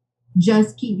be,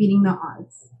 just keep beating the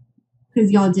odds.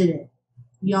 Because y'all did it.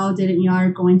 Y'all did it and y'all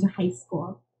are going to high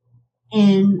school.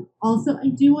 And also, I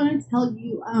do want to tell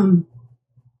you,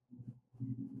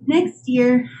 next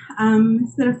year,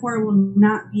 Set 4 will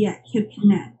not be at KIPP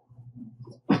Connect.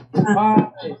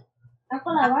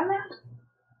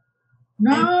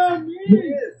 No,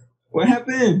 what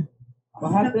happened?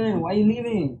 What happened? Why are you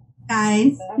leaving?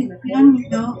 Guys, you need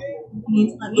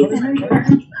to let me finish.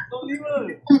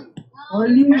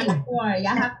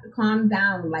 Y'all have to calm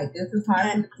down. Like, this is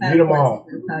hard for the Read them all.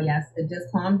 So yes,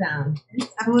 just calm down.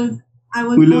 I was.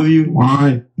 We love you.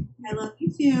 Why? I love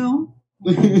you too.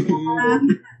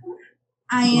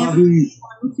 I am going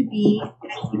to be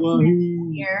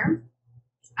here.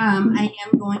 I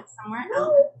am going somewhere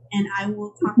else, and I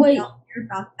will talk to y'all here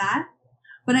about that.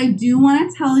 But I do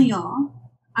want to tell y'all,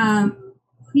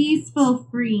 please feel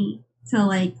free to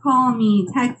like call me,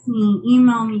 text me,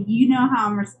 email me. You know how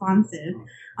I'm responsive.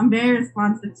 I'm very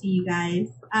responsive to you guys,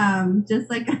 just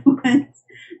like I was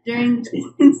during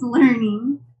distance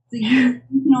learning. So you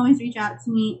can always reach out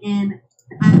to me, and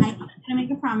I'm going to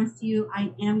make a promise to you.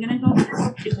 I am going to go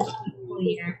back to the school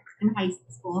year in high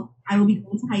school. I will be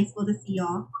going to high school to see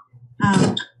y'all.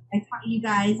 I taught you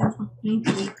guys in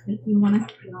 2023 if you want to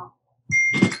see y'all.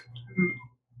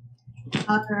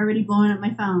 They're already blowing up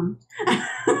my phone.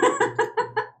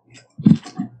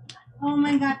 Oh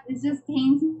my god, it just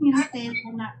pains me to say that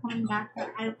I'm not coming back, but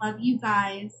I love you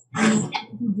guys. And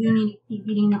you do need to keep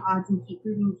beating the odds and keep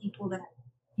proving people that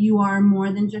you are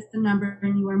more than just a number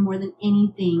and you are more than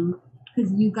anything,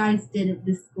 because you guys did it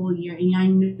this school year, and I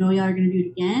know y'all are going to do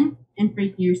it again and for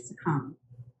years to come.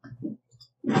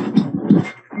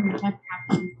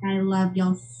 I love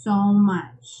y'all so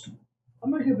much.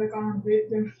 I'm gonna get back on a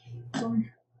bit there.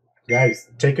 Sorry. Guys,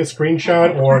 take a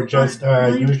screenshot or just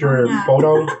use your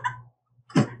photo.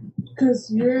 Because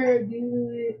you're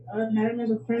usually had him as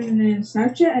a friend in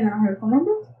Snapchat and I don't have a phone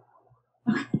number.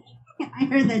 I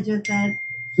heard that just said.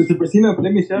 Sister Priscilla,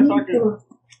 let me share soccer.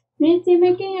 Nancy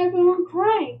making everyone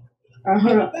cry.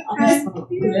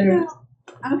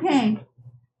 Okay.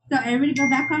 So everybody go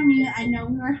back on mute. I know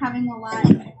we were having a lot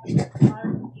of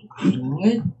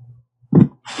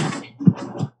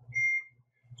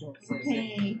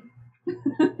okay.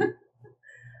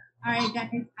 All right, guys.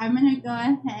 I'm gonna go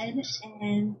ahead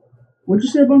and. What'd you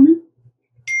say about me?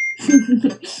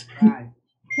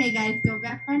 Okay, guys, go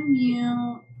back on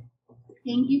mute.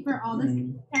 Thank you for all the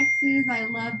texts. I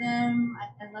love them.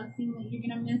 I love seeing that you're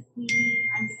gonna miss me.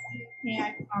 I'm just okay.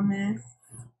 I promise.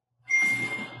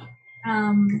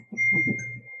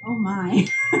 Oh my.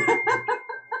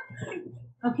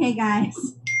 Okay, guys.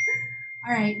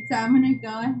 All right, so I'm gonna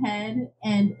go ahead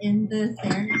and end the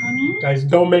ceremony. Guys,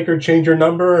 don't make her change her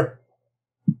number.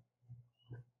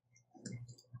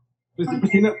 Sister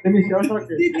Priscilla, let me share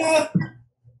soccer.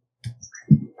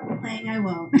 Playing, I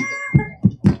won't.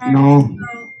 No.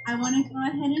 So I want to go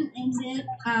ahead and end it.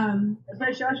 Let's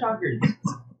play share soccer.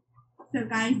 So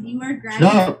guys, you are Shut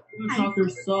graduating. up. Soccer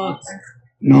sucks.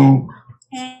 No.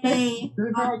 Hey,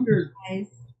 guys.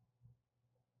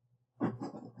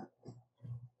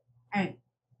 Alright.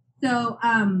 So,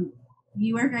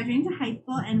 you are graduating to high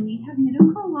school, and we have made a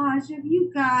collage of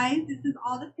you guys. This is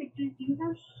all the pictures you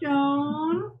have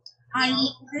shown. I know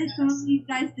that some of you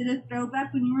guys did a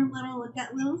throwback when you were little. Look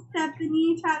at little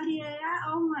Stephanie, Chavia.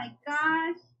 Oh my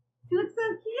gosh. She looks so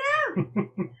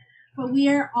cute. But we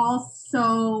are all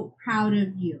so proud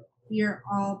of you. We are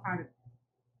all proud of you.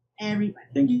 Everybody.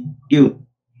 Thank you.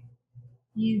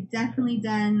 You've definitely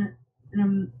done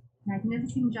a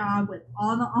magnificent job with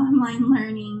all the online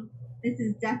learning. This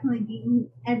has definitely beaten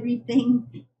everything,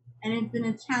 and it's been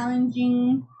a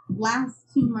challenging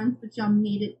last 2 months, but y'all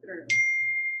made it through.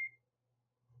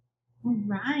 All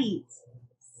right.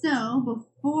 So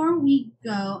before we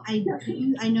go, I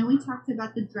know we talked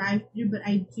about the drive-through, but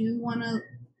I'm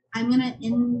gonna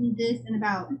end this in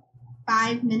about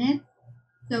 5 minutes.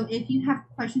 So if you have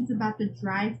questions about the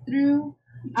drive-through,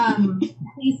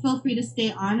 please feel free to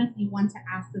stay on if you want to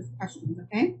ask those questions,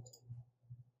 okay?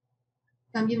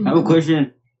 So I'm giving I have a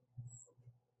question.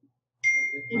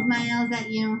 Ismael, is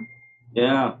that you?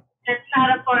 Yeah. It's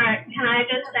Shataport. Can I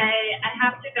just say, I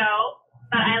have to go,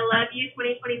 but I love you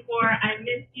 2024. I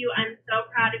miss you. I'm so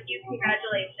proud of you.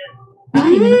 Congratulations.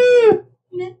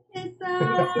 Miss Kissa.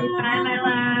 Bye, my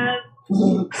love.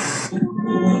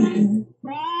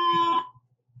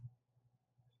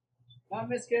 Not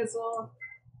Miss Kissel.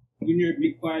 Junior,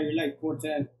 be quiet. You're like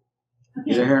 4'10".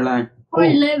 Okay. Your hairline.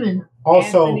 4'11".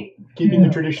 Also, Anthony. keeping the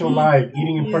tradition alive,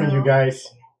 eating in front of you guys.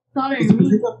 Sorry.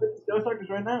 Share soccer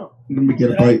right now. Let me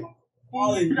get a bite.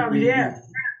 Yeah.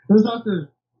 Who's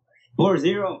doctor?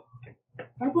 4-0.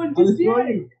 How about this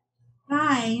year?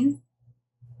 Guys.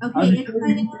 Okay, it's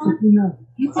kind of...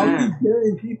 You I'll can... be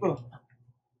carrying people.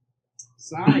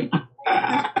 Sorry.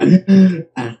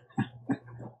 I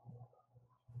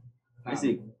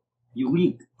see. You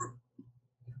weak.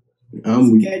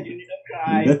 Okay, you need to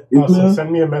cry. Also,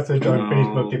 send me a message on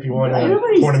Facebook if you want a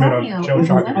tournament of Joe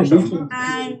Chocolate or something.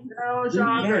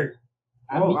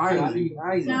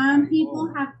 Some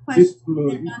people have questions.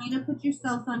 Y'all need to put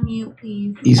yourselves on mute,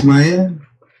 please. Ismael.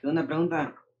 Una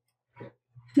pregunta.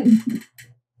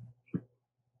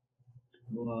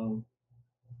 Wow.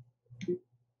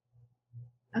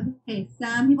 Okay,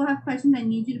 some people have questions. I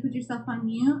need you to put yourself on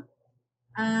mute.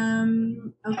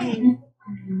 Okay.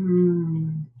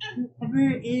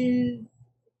 Whoever is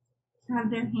have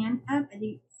their hand up, I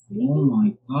think. Oh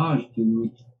my gosh,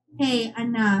 dude. Hey,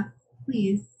 enough,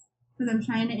 please, because I'm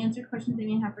trying to answer questions they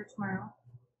may have for tomorrow.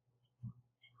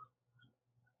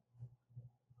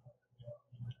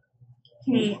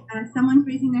 Okay, someone's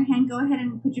raising their hand. Go ahead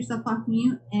and put yourself off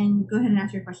mute and go ahead and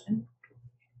ask your question.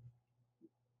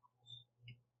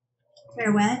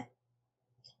 Fair what?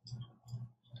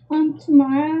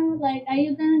 Tomorrow, like, are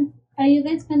you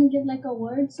guys gonna give like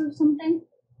awards or something?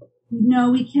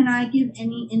 No, we cannot give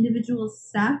any individual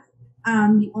stuff.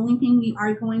 The only thing we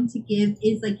are going to give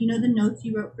is, like, you know, the notes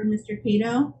you wrote for Mr.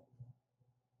 Cato?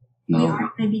 No. We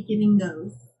are going to be giving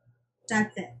those.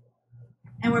 That's it.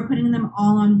 And we're putting them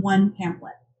all on one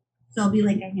pamphlet. So it'll be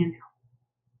like a handout.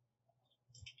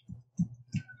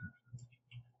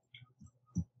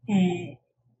 Okay.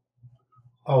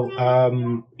 Oh,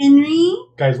 Henry?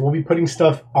 guys, we'll be putting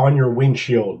stuff on your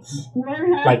windshields.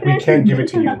 Like, we can't give it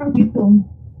to you.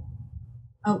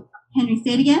 Oh, Henry,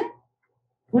 say it again?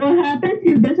 What happens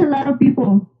if there's a lot of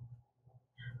people?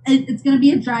 It's going to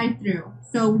be a drive-through.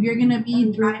 So you're going to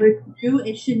be driving through.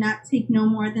 It should not take no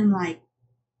more than, like,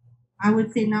 I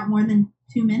would say not more than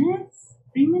 2 minutes,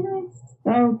 3 minutes.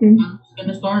 Oh, okay. It's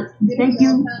gonna start. Thank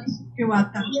you. You're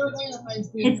welcome.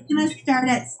 It's going to start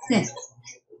at 6.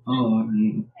 Oh,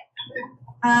 okay.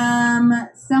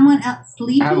 Someone else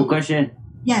sleeping? I have a question.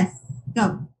 Yes,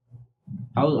 go.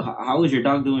 How is your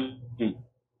dog doing?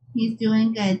 He's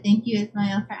doing good. Thank you,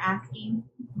 Ismail, for asking.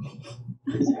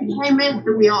 Hey, man,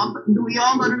 do we all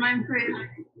go to ninth grade?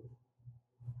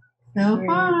 So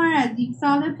far, as you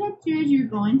saw the pictures, you're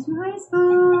going to high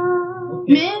school.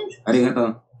 Miss?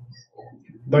 Arigato.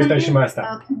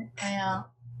 Doitashimashita.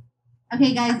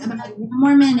 Okay, guys, about 1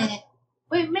 more minute.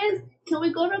 Wait, Miss, can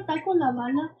we go to Taco La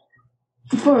Bala?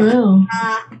 For real.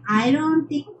 I don't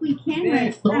think we can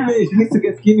right now. She needs to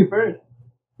get skinny first.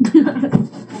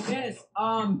 Yes,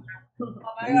 I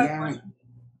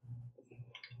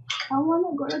want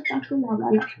to go to Taco La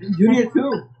Bala. Junior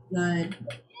too. Good.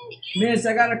 Miss,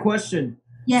 I got a question.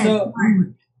 Yes. So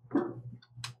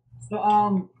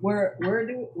where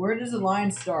does the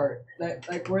line start?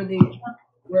 Like where we?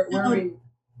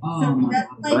 So that's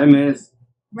like I miss.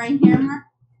 right here, Mark.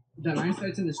 The line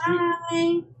starts in the street.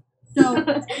 Hi. So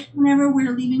whenever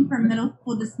we're leaving for middle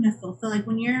school dismissal, so like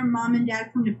when your mom and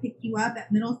dad come to pick you up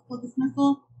at middle school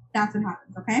dismissal, that's what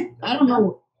happens. Okay. I don't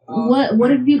know.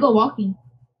 What if you go walking?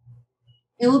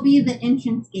 It will be the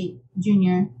entrance gate,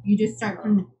 Junior. You just start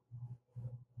from the.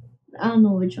 I don't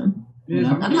know which one. Yes,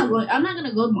 I'm not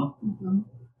gonna go.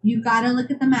 You gotta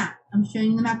look at the map. I'm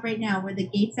showing you the map right now. Where the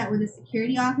gate's at, where the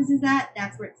security office is at,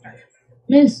 that's where it starts.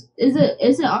 Miss, is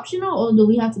it optional or do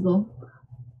we have to go?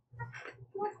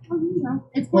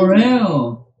 It's For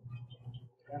real.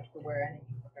 You have to wear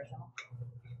anything professional.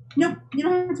 Nope, you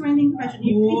don't have to wear anything professional.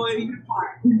 You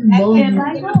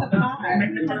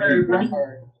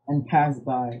And pass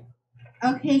by.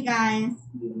 Okay, guys.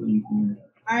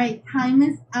 All right, time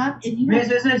is up. If you Miss.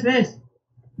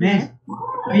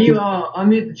 Can you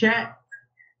unmute the chat?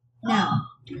 No.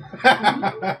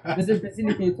 Mr.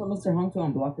 Pacini, can you tell Mr. Hong to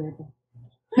unblock it?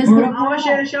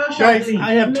 Guys,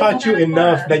 I have taught you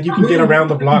enough that you can get around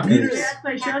the blockers.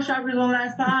 Play Shell Shockers one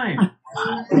last time.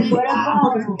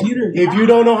 If you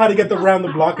don't know how to get around the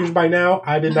blockers by now,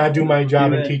 I did not do my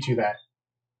job and teach you that.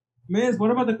 Miss, what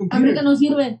about the computer? America no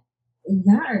sirve.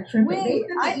 Wait,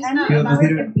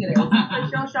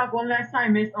 Shell Shock one last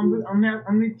time, Miss. Unmute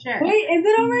the chat. Wait, is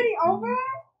it already over?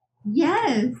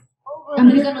 Yes.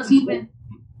 America no sirve.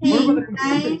 Hey,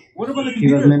 What about the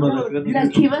computer? Las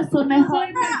chivas son mejor.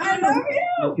 I love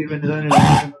you.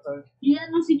 Yo ya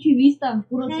no soy chivista,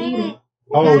 puro tigre.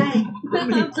 Oh,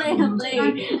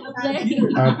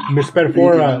 Miss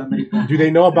Perfora, do they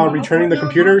know about returning the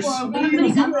computers?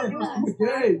 Viva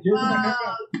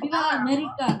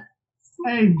America.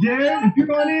 Hey, Jared, if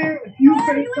you're on here, if you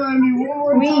FaceTime me one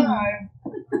more time,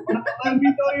 let me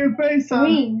know your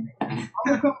FaceTime. I'm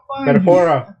gonna come find you.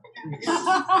 Perfora. Oh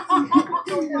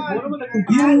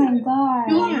my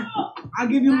god. I'll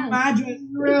give you my address.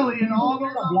 Really? And all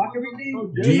those block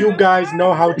everything? Do you guys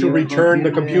know how to return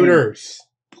the computers?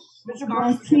 Las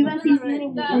chivas sí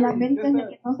tienen en la venta.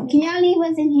 Can y'all leave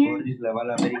us in here?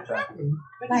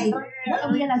 Like,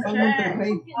 what we las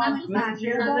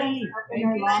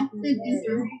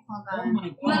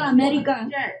Viva America.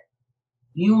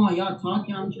 You know, y'all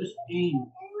talking, I'm just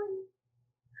saying.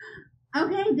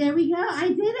 Okay, there we go. I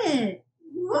did it.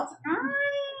 All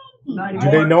right. Do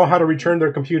they know how to return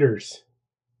their computers?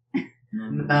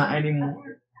 Not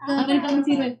anymore. America no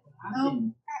sirve.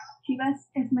 Chivas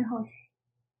es mejor.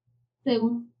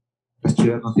 Según. Las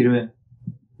Chivas no sirven.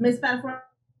 Miss Pettifor.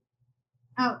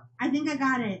 Oh, I think I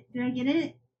got it. Did I get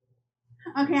it?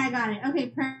 Okay, I got it. Okay,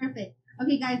 perfect.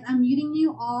 Okay, guys, I'm muting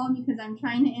you all because I'm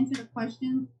trying to answer the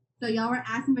questions. So y'all were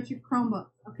asking about your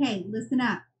Chromebooks. Okay, listen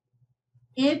up.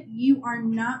 If you are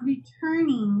not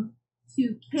returning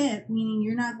to KIPP, meaning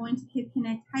you're not going to KIPP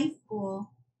Connect High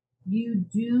School, you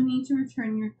do need to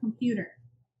return your computer.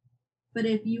 But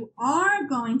if you are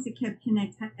going to KIPP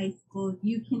Connect High School,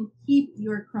 you can keep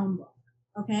your Chromebook.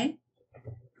 Okay?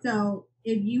 So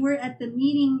if you were at the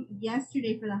meeting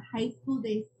yesterday for the high school,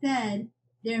 they said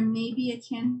there may be a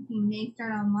chance you may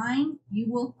start online.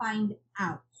 You will find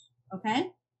out.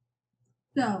 Okay?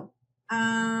 So,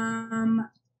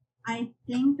 I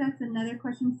think that's another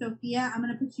question. Sophia, I'm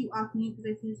going to put you off mute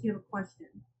because I see that you have a question.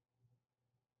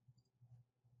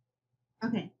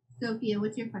 Okay. Sophia,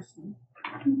 what's your question?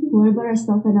 What about our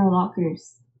stuff in our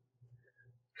lockers?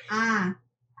 I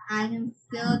am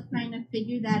still trying to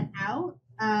figure that out.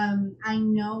 I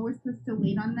know we're supposed to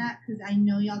wait on that because I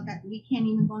know we can't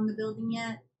even go in the building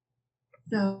yet.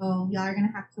 So y'all are going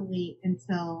to have to wait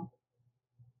until,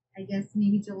 I guess,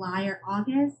 maybe July or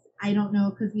August. I don't know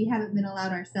because we haven't been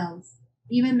allowed ourselves.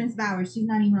 Even Miss Bowers, she's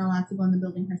not even allowed to go in the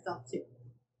building herself too.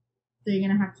 So you're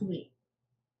going to have to wait.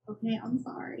 Okay, I'm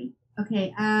sorry.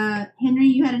 Okay, Henry,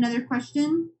 you had another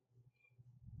question?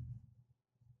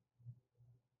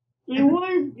 You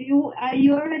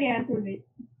already answered it.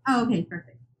 Oh, okay,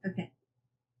 perfect. Okay.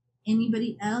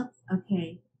 Anybody else?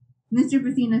 Okay. Mr.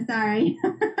 Pacina, sorry.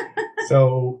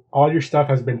 So all your stuff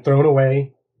has been thrown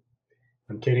away.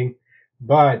 I'm kidding.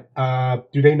 But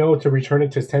do they know to return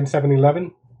it to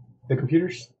 10/7/11, the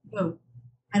computers? No,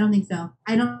 I don't think so.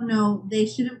 I don't know. They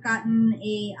should have gotten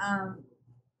a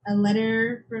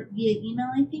letter via email,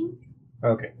 I think.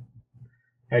 Okay.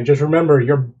 And just remember,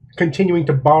 you're continuing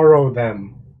to borrow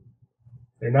them.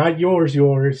 They're not yours.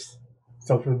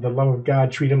 So for the love of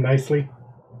God, treat them nicely.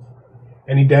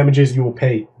 Any damages you will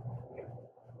pay.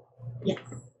 Yes.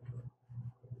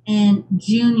 And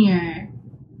Junior,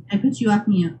 I put you off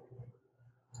mute.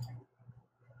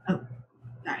 Oh,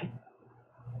 sorry.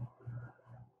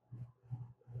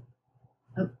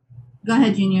 Oh, go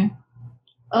ahead, Junior.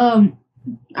 I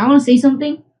want to say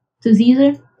something to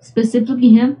Caesar,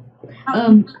 specifically him.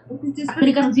 America no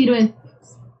sirve.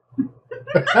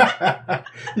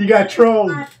 You got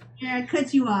trolled. Yeah, I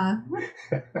cut you off.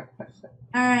 All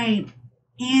right,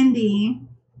 Andy.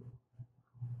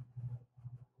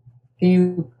 Can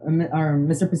you, or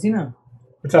Mr. Pacino?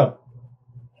 What's up?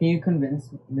 Can you convince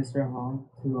Mr. Hong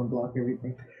to unblock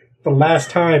everything? The last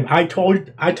time I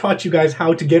taught you guys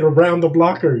how to get around the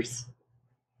blockers.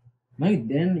 No, you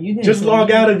didn't. You didn't. Just log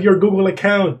out of your Google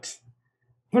account.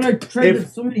 But I tried it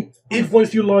so many times. If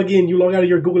once you log in, you log out of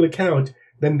your Google account,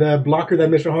 then the blocker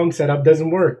that Mr. Hong set up doesn't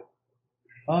work.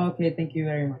 Oh, okay, thank you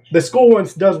very much. The school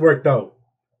ones does work though,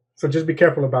 so just be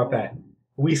careful about that.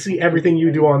 We see everything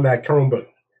you do on that Chromebook.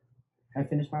 I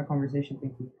finished my conversation.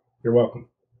 Thank you. You're welcome.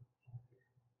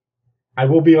 I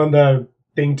will be on the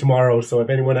thing tomorrow, so if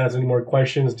anyone has any more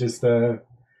questions, just put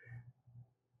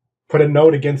a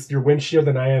note against your windshield,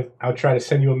 and I'll try to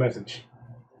send you a message.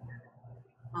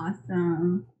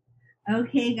 Awesome.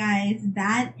 Okay, guys,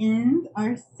 that ends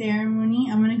our ceremony.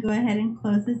 I'm going to go ahead and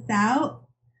close this out.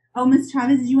 Oh, Miss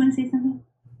Chavez, did you want to say something?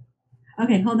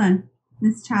 Okay, hold on.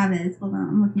 Miss Chavez, hold on.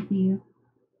 I'm looking for you.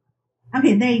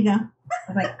 Okay, there you go. I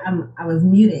was like, I was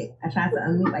muted. I tried to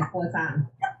unmute like 4 times.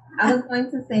 I was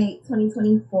going to say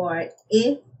 2024.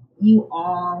 If you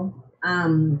all,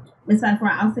 Miss Pettifor,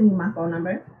 I'll send you my phone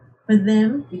number for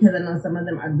them because I know some of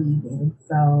them are leaving.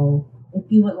 So if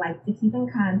you would like to keep in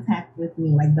contact with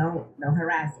me, like don't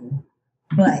harass me,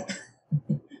 but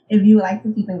if you would like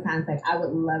to keep in contact, I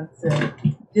would love to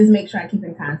just make sure I keep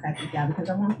in contact with y'all because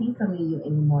I won't be telling you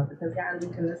anymore because y'all are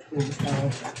leaving the school. So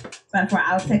Pettifor,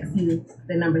 I'll text you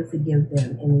the number to give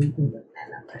them and you can give that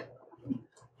number.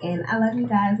 And I love you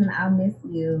guys and I'll miss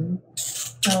you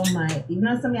so much. Even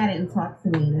though some of y'all didn't talk to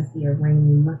me this year,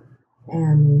 Reem,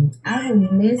 I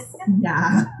will miss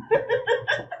y'all.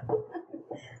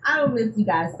 I will miss you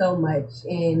guys so much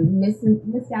and miss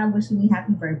y'all wishing me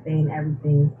happy birthday and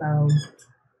everything. So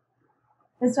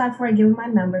let's try for give them my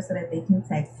number so that they can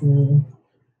text me.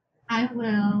 I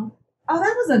will. Oh,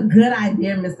 that was a good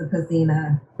idea, Mr.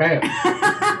 Pacina. Bam.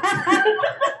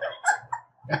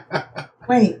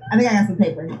 Wait, I think I got some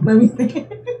paper. Let me see.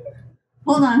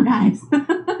 Hold on, guys.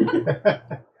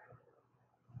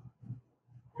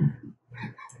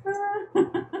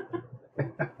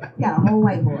 Got a whole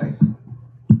whiteboard.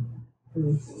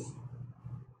 Let me see.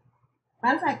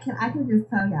 Matter of fact, I can just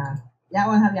tell y'all. Y'all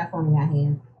will have y'all phone in your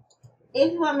hand.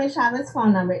 If you want Miss Charlotte's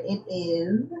phone number, it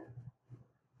is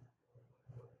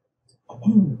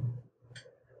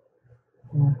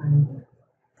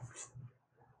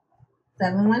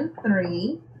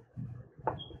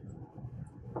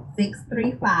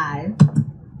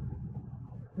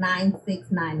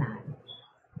 713-635-9699.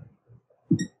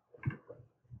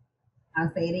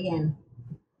 I'll say it again.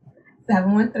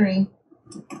 713-635-9699.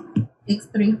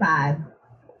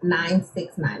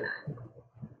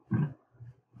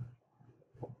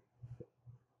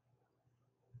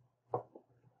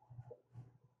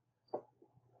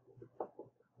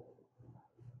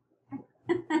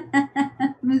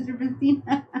 Mr.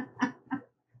 Bastina.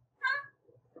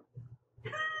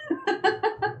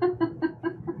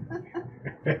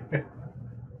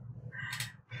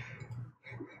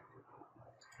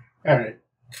 All right.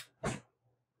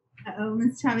 Uh-oh,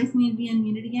 Ms. Chavez need to be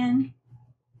unmuted again?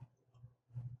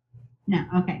 No,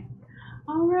 okay.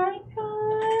 All right,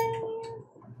 guys.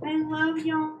 I love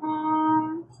y'all.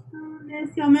 I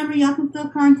miss y'all. Remember, y'all can still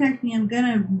contact me. I'm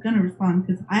gonna respond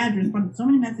because I had to respond to so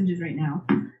many messages right now.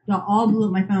 Y'all all blew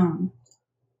up my phone.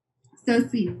 So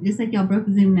sweet. Just like y'all broke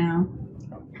Zoom now.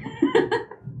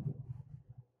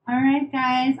 All right,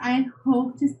 guys. I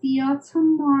hope to see y'all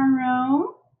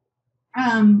tomorrow.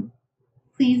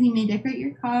 Please, you may decorate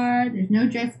your car. There's no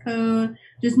dress code.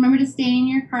 Just remember to stay in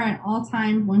your car at all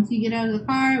times. Once you get out of the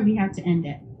car, we have to end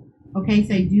it. Okay,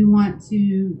 so I do want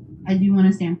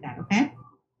to stamp that, okay?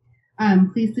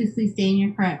 Please stay in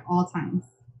your car at all times.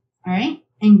 All right?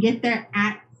 And get there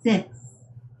at 6.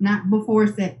 Not before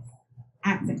 6.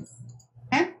 At 6.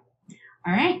 Okay?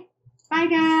 All right. Bye,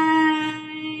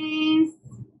 guys.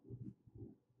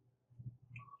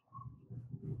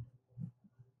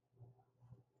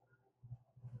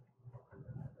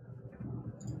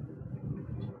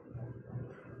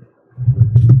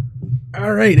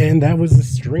 All right, and that was the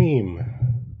stream.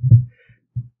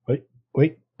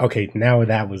 Wait. Okay, now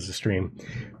that was the stream.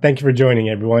 Thank you for joining,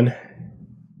 everyone.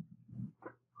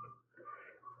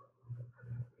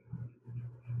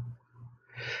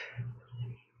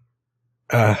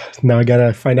 Now I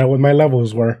gotta find out what my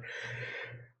levels were.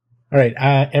 All right,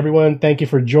 everyone, thank you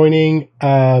for joining.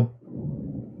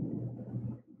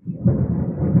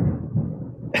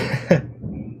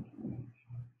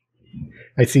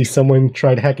 I see someone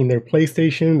tried hacking their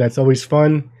PlayStation. That's always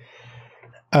fun.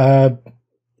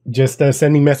 Just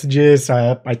sending messages.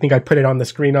 I think I put it on the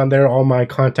screen on there, all my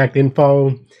contact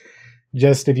info.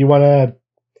 Just if you want to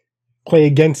play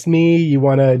against me, you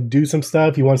want to do some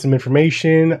stuff, you want some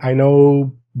information. I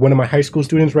know one of my high school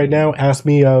students right now asked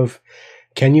me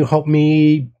can you help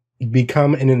me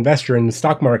become an investor in the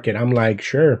stock market? I'm like,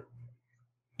 sure.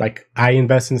 Like, I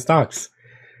invest in stocks.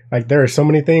 Like, there are so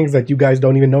many things that you guys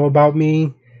don't even know about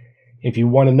me. If you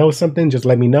want to know something, just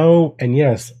let me know. And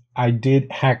yes, I did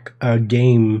hack a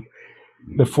game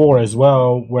before as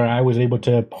well, where I was able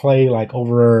to play like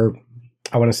over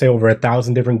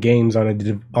 1,000 different games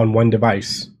on one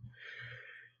device.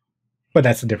 But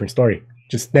that's a different story.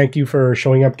 Just thank you for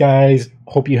showing up, guys.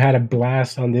 Hope you had a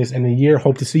blast on this end of the year.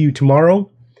 Hope to see you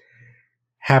tomorrow.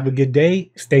 Have a good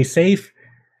day. Stay safe.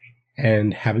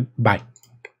 And bye.